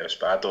about anybody else,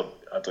 but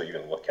I don't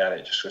even look at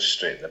it. It just goes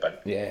straight in the bin.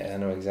 Yeah, I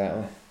know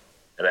exactly.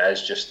 And it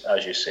is just,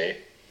 as you say,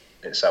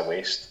 it's a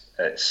waste.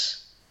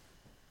 It's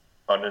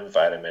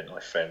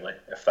unenvironmentally friendly,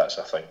 if that's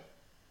a thing.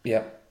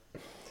 Yep.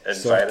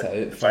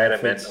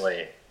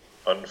 Environmentally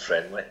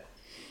unfriendly.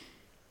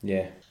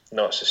 Yeah.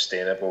 Not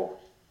sustainable.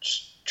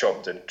 Just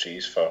chopped down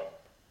trees for... I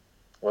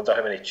wonder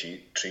how many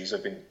trees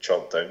have been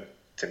chopped down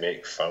to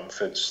make farm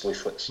foods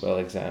leaflets. Well,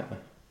 exactly.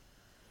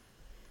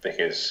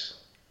 Because...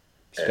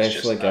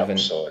 Especially given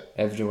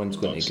everyone's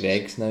going to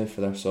Greggs now for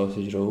their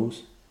sausage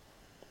rolls.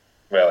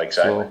 Well,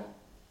 exactly.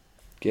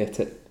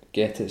 So,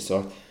 get it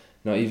sorted.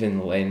 Not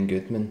even Len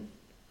Goodman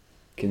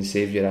can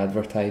save your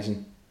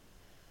advertising.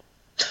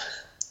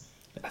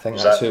 I think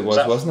that's who it was,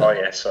 wasn't it? Oh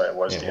yeah, sorry, it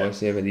was. It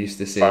was, yeah, but he used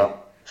to say...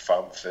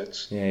 Farm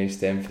foods. Yeah, he used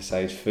to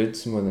emphasise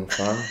foods more than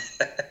farm.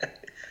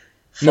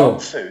 Farm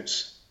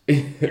foods?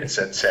 It's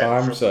a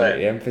farm, sorry,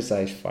 he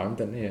emphasised farm,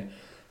 didn't he?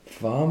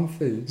 Farm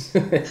foods.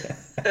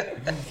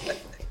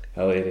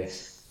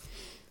 Hilarious.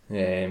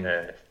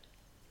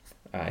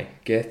 Aye,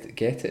 get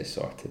it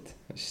sorted.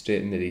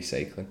 Straight in the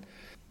recycling.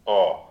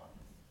 Oh,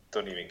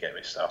 don't even get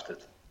me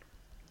started.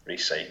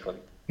 recycling.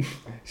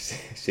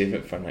 Save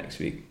it for next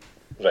week.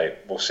 Right,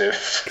 we'll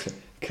save.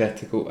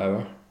 Critical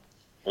hour.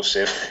 We'll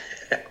save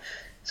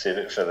save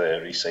it for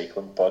the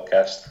recycling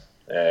podcast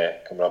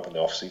coming up in the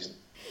off season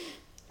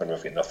when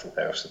we've got nothing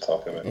else to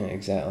talk about. Yeah,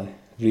 exactly.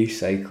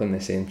 Recycling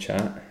the same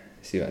chat.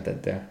 See what I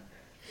did there.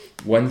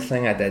 One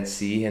thing I did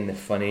see in the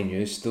funny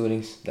news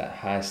stories that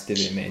has to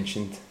be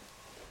mentioned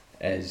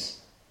is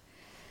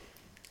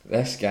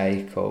this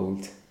guy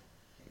called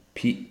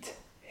Pete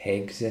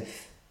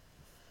Hegseth,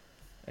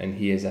 and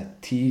he is a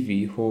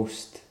TV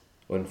host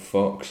on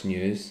Fox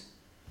News,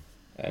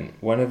 and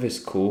one of his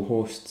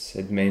co-hosts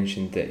had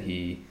mentioned that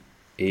he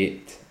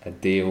ate a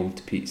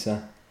day-old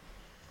pizza,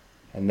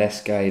 and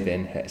this guy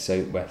then hits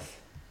out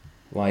with,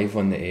 live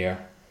on the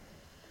air,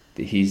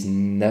 that he's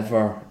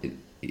never,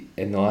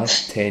 in the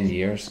last 10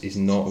 years, he's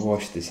not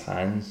washed his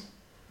hands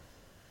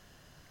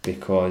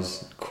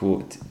because,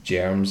 quote,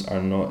 germs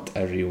are not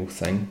a real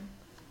thing.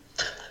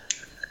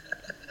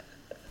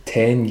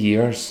 10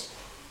 years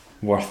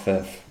worth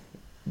of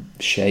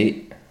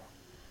shite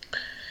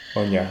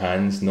on your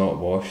hands not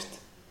washed.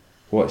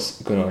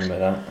 What's going on with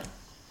that?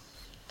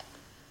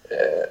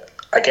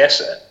 I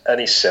guess in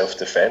his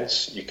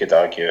self-defence, you could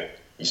argue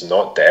he's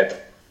not dead.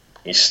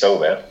 He's still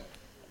there.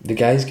 The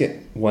guy's got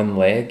one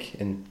leg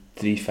and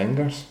 3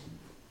 fingers.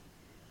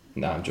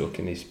 Nah, I'm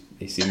joking.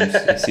 He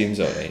seems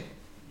alright.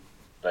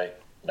 Right.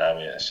 Nah, I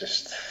mean, it's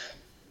just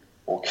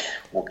what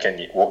can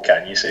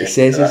you say? He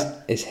says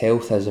his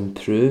health has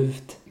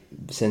improved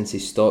since he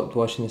stopped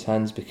washing his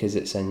hands because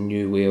it's a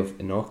new way of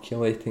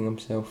inoculating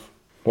himself.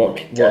 What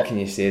can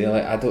you say?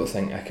 Like, I don't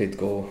think I could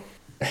go.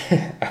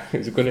 I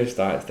was going to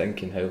start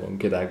thinking how long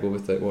could I go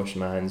without washing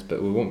my hands,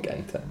 but we won't get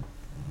into it.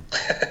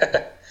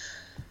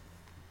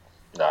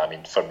 Nah, I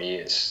mean, for me,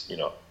 it's,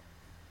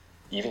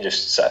 even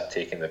just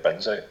taking the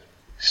bins out,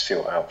 just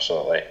feel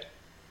absolutely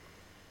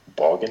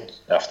bogging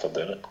after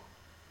doing it.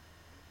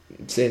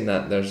 Saying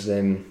that, there's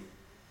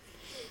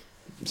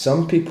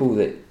some people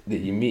that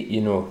you meet,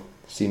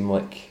 seem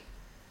like,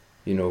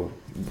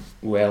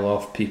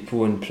 well-off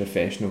people and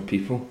professional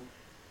people,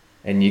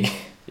 and you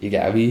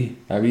get a wee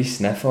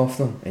sniff off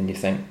them, and you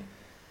think,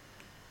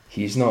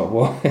 he's not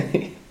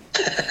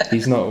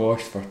he's not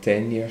washed for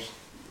 10 years.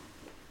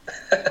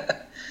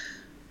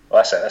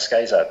 Well, that's it. This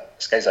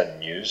guy's a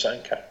news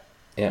anchor,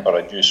 yeah, or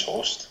a news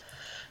host.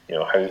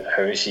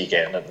 How is he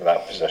getting into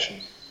that position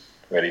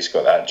where he's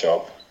got that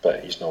job,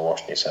 but he's not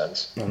washing his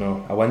hands? I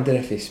know. I wonder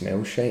if he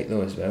smells shite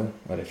though as well,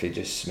 or if he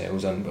just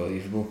smells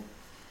unbelievable.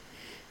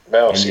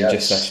 Well,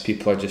 and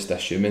people are just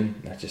assuming.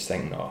 I just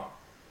think no.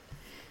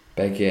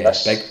 Big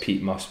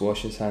Pete must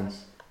wash his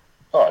hands.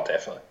 Oh,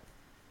 definitely,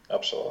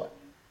 absolutely.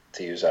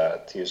 To use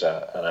an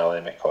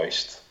Ally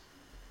McCoist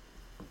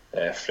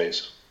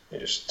phrase, he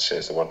just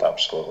says the word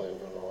absolutely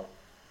over and over.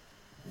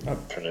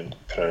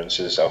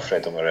 Pronounces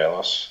Alfredo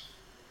Morelos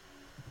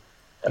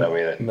in a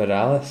way that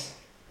Morales.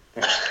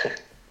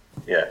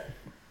 Yeah.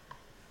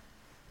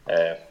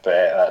 But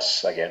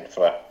that's again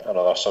for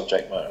another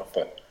subject matter.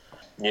 But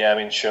yeah, I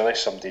mean, surely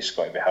somebody's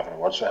got to be having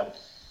words with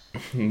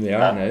him. They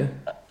are now.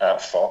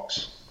 At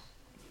Fox.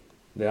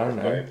 They are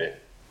now.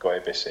 Got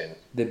to be saying.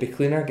 They'd be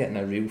cleaner getting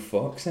a real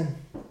Fox in.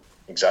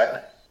 Exactly.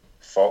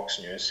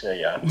 Fox News,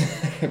 yeah.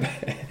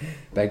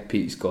 Big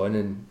Pete's gone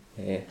and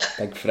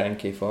Big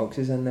Frankie Fox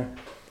is in there.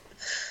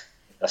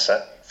 That's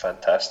it.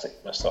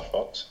 Fantastic, Mr.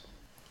 Fox.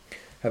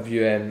 Have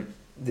you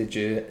did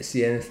you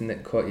see anything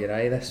that caught your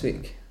eye this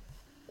week?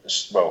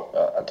 Well,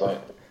 I don't.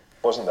 It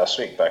wasn't this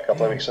week, but a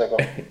couple of weeks ago.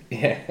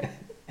 Yeah.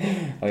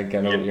 I think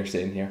I know what you're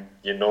saying here.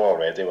 You know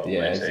already what I'm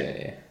going to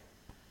say. Yeah.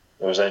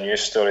 There was a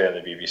news story on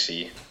the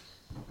BBC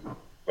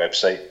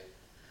website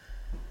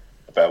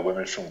about a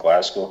woman from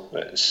Glasgow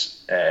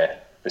that's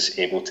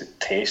able to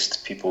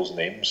taste people's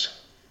names.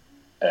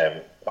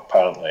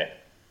 Apparently,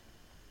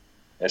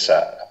 it's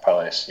a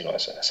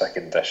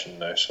condition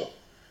now, so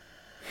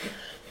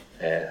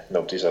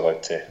nobody's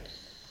allowed to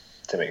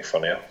make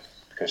fun of her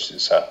because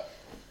it's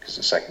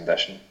a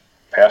condition.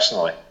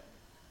 Personally,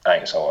 I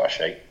think it's a lot of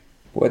shite.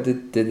 What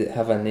did it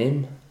have a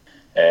name?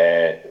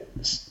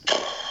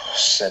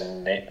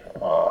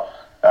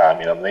 I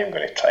mean, I'm not even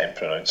going to try and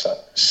pronounce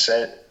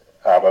that.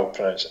 I will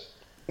pronounce it.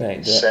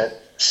 Right.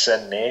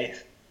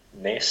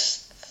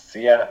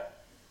 Synesthesia.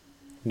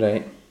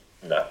 Right.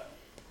 No.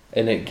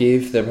 And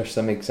there were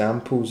some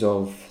examples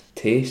of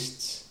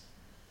tastes,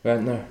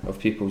 weren't there, of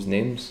people's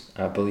names.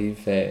 I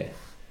believe I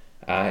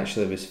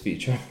actually was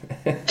featured.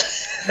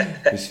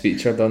 Was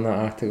featured on that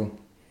article.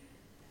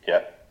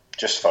 Yeah,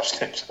 just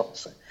first names,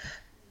 obviously.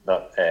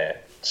 Not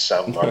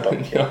Sam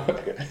Murdoch. No.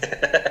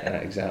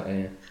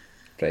 Exactly, yeah.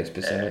 Pretty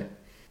specific.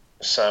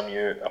 Sam,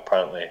 you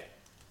apparently,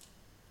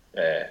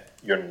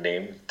 your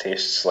name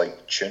tastes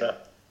like tuna.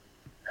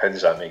 How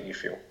does that make you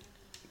feel?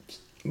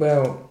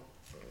 Well,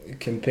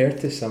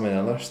 compared to some of the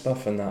other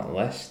stuff on that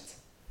list,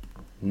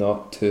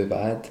 not too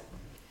bad.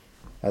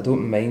 I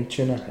don't mind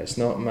tuna. It's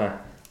not my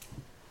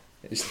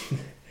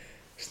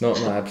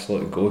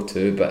absolute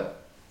go-to,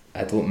 but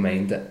I don't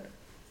mind it.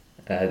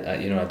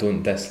 I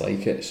don't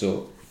dislike it,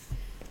 so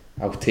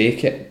I'll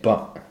take it.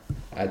 But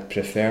I'd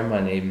prefer my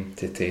name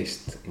to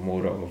taste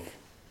more of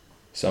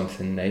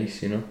something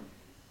nice, you know.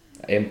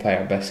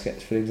 Empire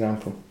biscuits, for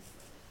example.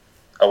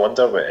 I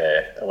wonder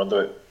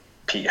what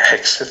Pete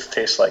Hegseth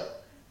tastes like.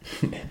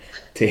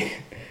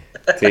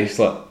 Tastes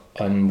like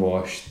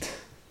unwashed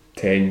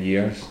 10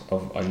 years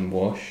of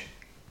unwash.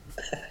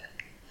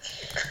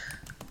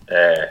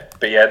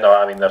 But yeah, no,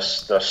 I mean,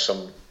 there's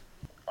some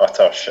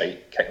utter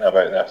shite kicking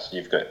about this.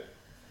 You've got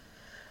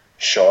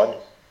Sean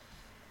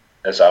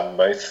is a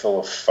mouthful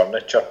of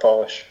furniture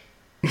polish.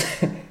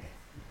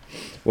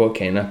 What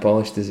kind of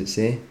polish does it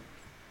say?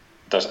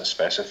 Doesn't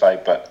specify,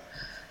 but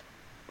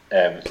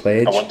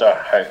Pledge. I wonder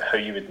how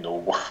you would know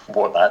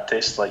what that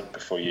tastes like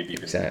before you've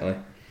even... Exactly.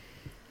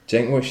 Do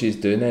you think what she's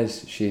doing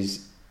is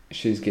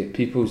she's got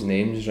people's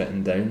names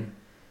written down,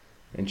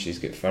 and she's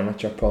got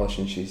furniture polish,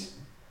 and she's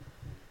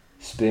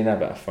spraying a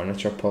bit of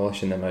furniture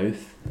polish in the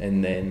mouth,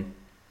 and then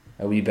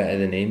a wee bit of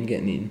the name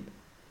getting eaten,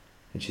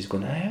 and she's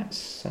going,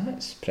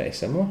 that's pretty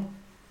similar.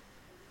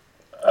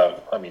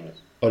 I mean...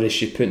 Or is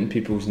she putting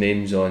people's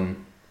names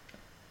on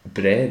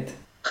bread?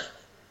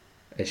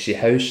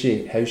 How's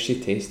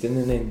she tasting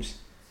the names?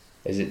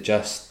 Is it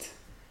just...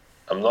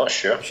 I'm not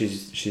sure.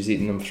 She's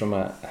eating them from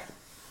a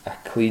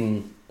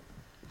clean,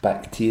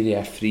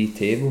 bacteria-free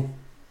table.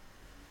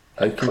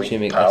 How can she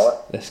make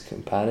this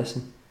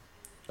comparison?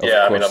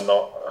 Yeah, I mean, I'm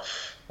not...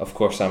 Of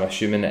course, I'm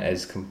assuming it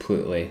is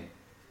completely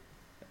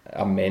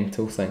a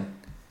mental thing,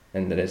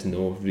 and there is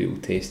no real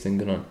tasting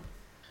going on.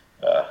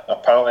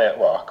 Apparently,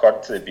 well,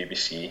 according to the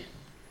BBC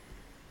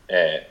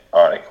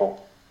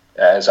article,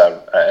 it is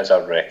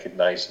a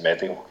recognised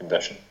medical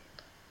condition.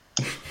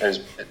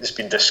 It's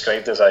been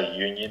described as a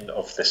union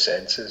of the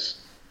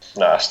senses.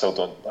 No, I still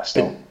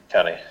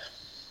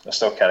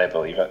can't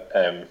believe it.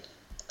 I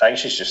think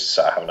she's just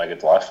sort of having a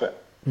good laugh at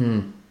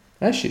it.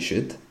 As she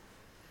should.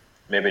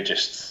 Maybe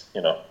just,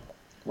 you know,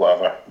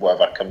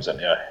 whatever comes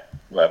into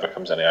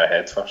her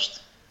head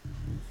first.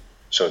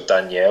 So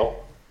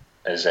Danielle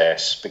is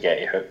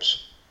spaghetti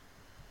hoops.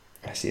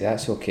 I see,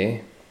 that's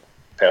okay.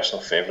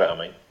 Personal favourite of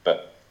mine,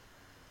 but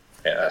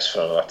yeah, that's for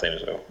another time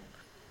as well.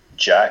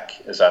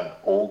 Jack is an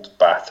old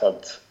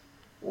battered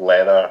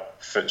leather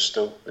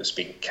footstool that's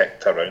been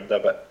kicked around a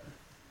bit.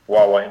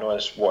 What I want to know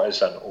is, what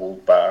is an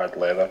old battered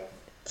leather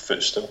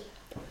footstool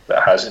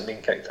that hasn't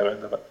been kicked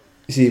around a bit?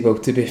 See, well,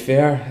 to be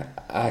fair,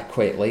 I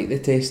quite like the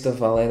taste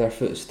of a leather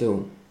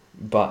footstool,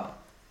 but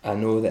I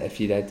know that if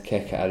you did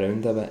kick it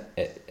around a bit,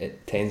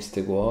 it tends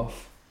to go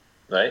off.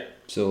 Right.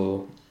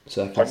 So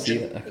I can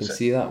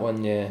see that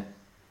one, yeah.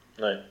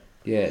 Right.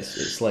 Yeah,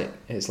 it's like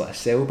a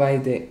sell by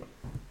date.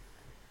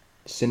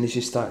 As soon as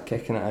you start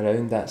kicking it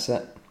around, that's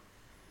it.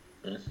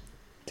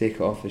 Take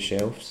it off the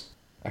shelves.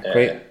 I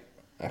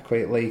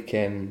quite like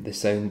the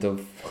sound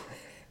of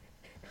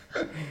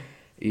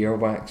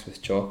earwax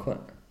with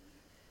chocolate.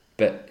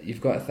 But you've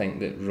got to think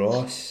that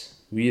Ross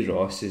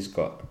has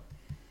got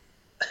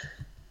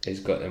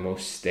the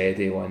most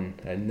steady one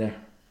in there,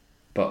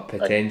 but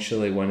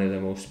potentially one of the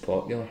most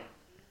popular.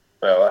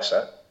 Well, that's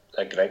it.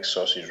 A Greggs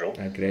sausage roll.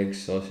 A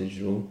Greggs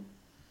sausage roll.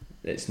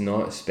 It's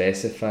not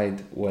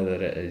specified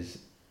whether it is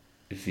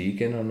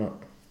vegan or not.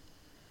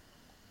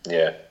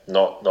 Yeah,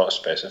 not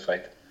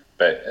specified.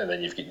 And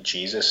then you've got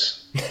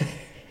Jesus.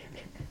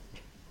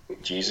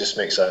 Jesus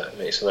makes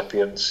an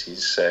appearance.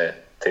 He's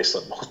tastes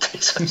like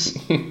Maltesers.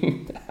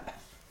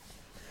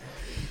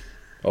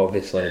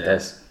 Obviously it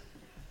does.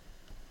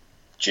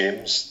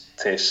 James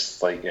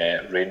tastes like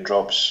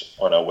raindrops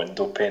on a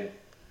window pane.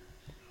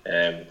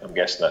 I'm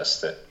guessing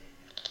that's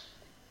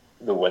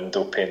the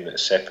window pane that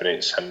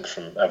separates him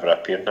from ever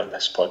appearing on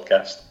this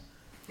podcast.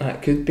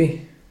 That could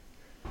be.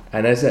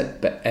 And is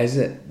it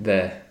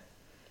the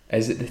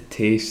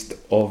taste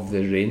of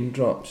the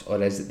raindrops,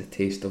 or is it the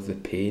taste of the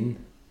pain?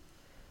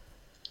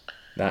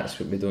 That's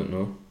what we don't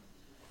know.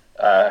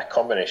 A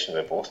combination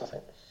of both, I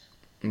think.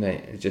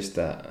 Right, it's just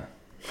that.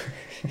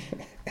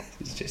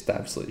 It's just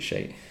absolute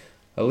shite.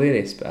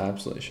 Hilarious, but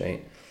absolute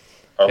shite.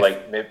 Or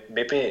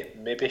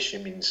maybe she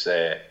means.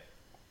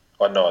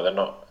 Oh no, they're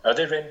not. Are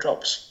they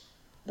raindrops?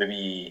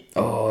 Maybe.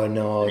 Oh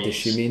no, does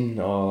she mean?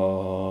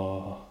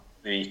 Oh.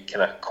 The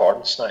kind of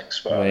corn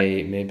snacks.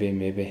 Right,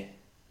 maybe.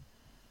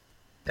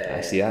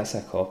 I see, that's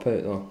a cop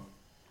out though.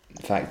 In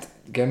fact,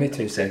 give me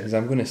 2 seconds.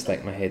 I'm going to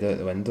stick my head out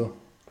the window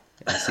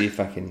and see if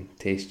I can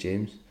taste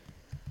James.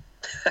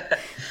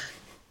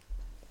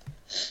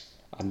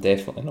 I'm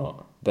definitely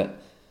not. But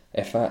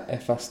if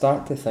I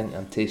start to think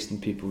I'm tasting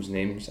people's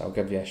names, I'll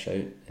give you a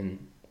shout.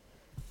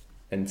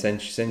 And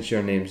since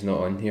your name's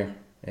not on here,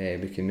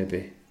 we can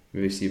maybe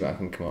see what I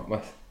can come up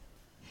with.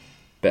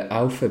 But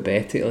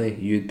alphabetically,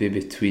 you'd be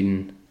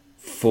between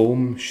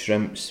foam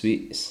shrimp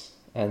sweets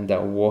and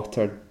a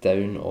watered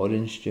down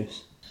orange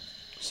juice.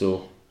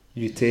 So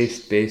you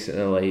taste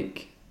basically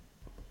like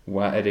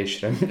watery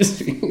shrimp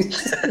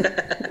sweets.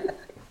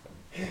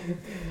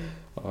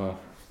 Oh,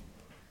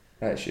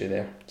 that's you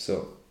there.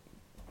 So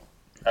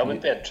I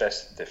would be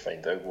interested to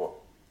find out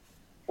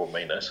what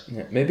mine is.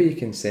 Yeah, maybe you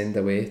can send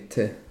away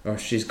to, or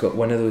she's got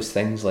one of those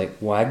things like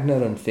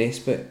Wagner on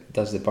Facebook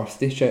does the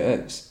birthday shout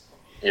outs.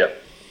 Yep.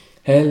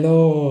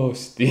 Hello,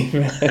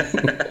 Stephen.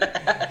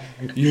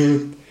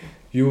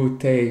 you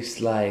taste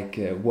like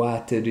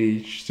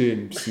watery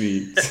shrimp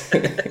sweets.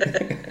 20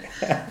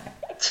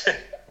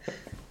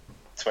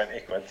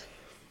 quid.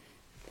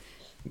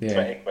 Yeah.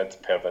 20 quid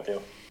per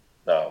video.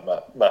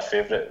 No, my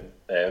favourite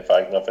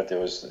Wagner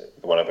video was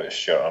the one about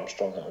Stuart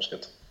Armstrong. That was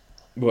good.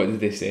 What did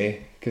they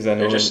say? Because I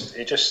know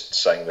He just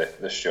sang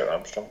the Stuart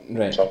Armstrong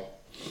right. song.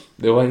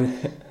 The one,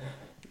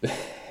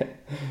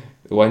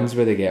 the ones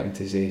where they get him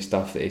to say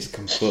stuff that he's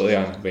completely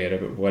unaware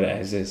about what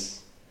it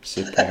is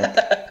superb,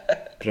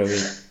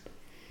 brilliant.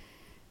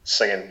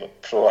 Singing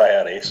pro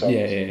IRA songs.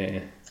 Yeah.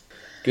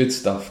 Good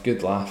stuff.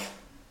 Good laugh.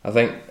 I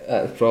think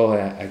that's probably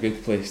a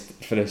good place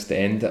for us to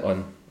end it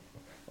on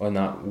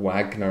that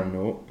Wagner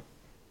note.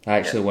 I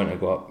actually want to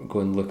go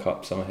and look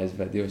up some of his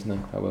videos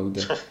now. I will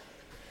do.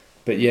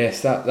 But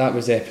yes, that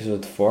was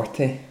episode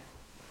 40.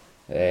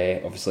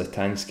 Obviously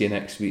Tansky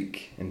next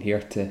week, and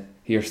here's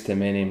to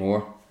many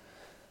more.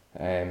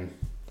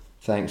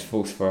 Thanks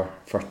folks for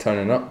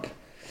turning up.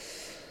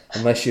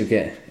 Unless you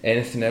get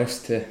anything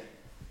else to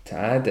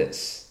add,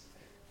 it's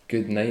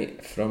good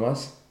night from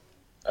us.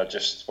 I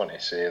just want to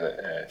say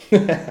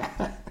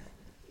that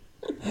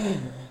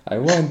I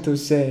want to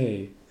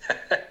say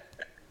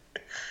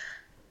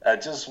I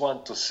just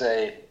want to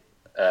say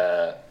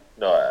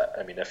no,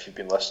 I mean, if you've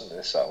been listening to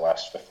this, that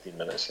last 15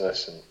 minutes of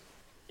this, and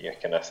you're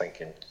kind of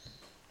thinking,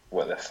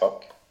 what the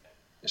fuck?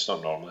 It's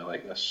not normally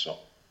like this, so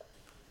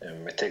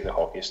we take the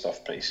hockey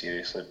stuff pretty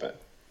seriously, but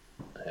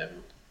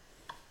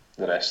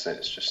the rest of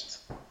it's just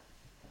a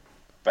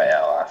bit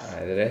of a laugh.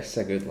 the rest's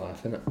a good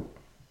laugh, innit?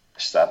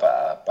 Just a bit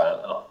of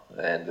banter at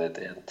the end of the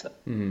day, isn't it?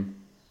 Mm-hmm.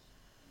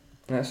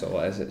 That's all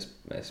it is,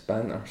 it's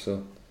banter,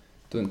 so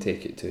don't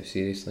take it too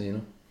seriously, you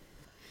know.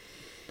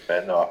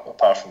 But no,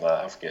 apart from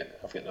that, I've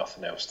got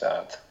nothing else to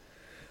add.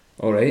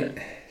 Alright,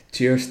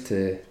 cheers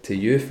to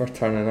you for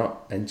turning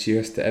up, and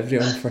cheers to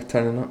everyone for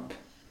turning up.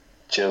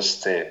 Cheers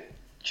to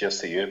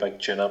you, big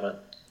tuna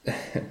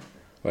man.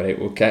 Alright,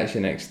 we'll catch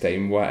you next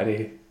time.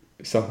 Watery,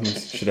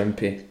 something's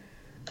shrimpy.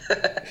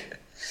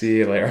 See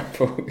you later,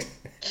 folks.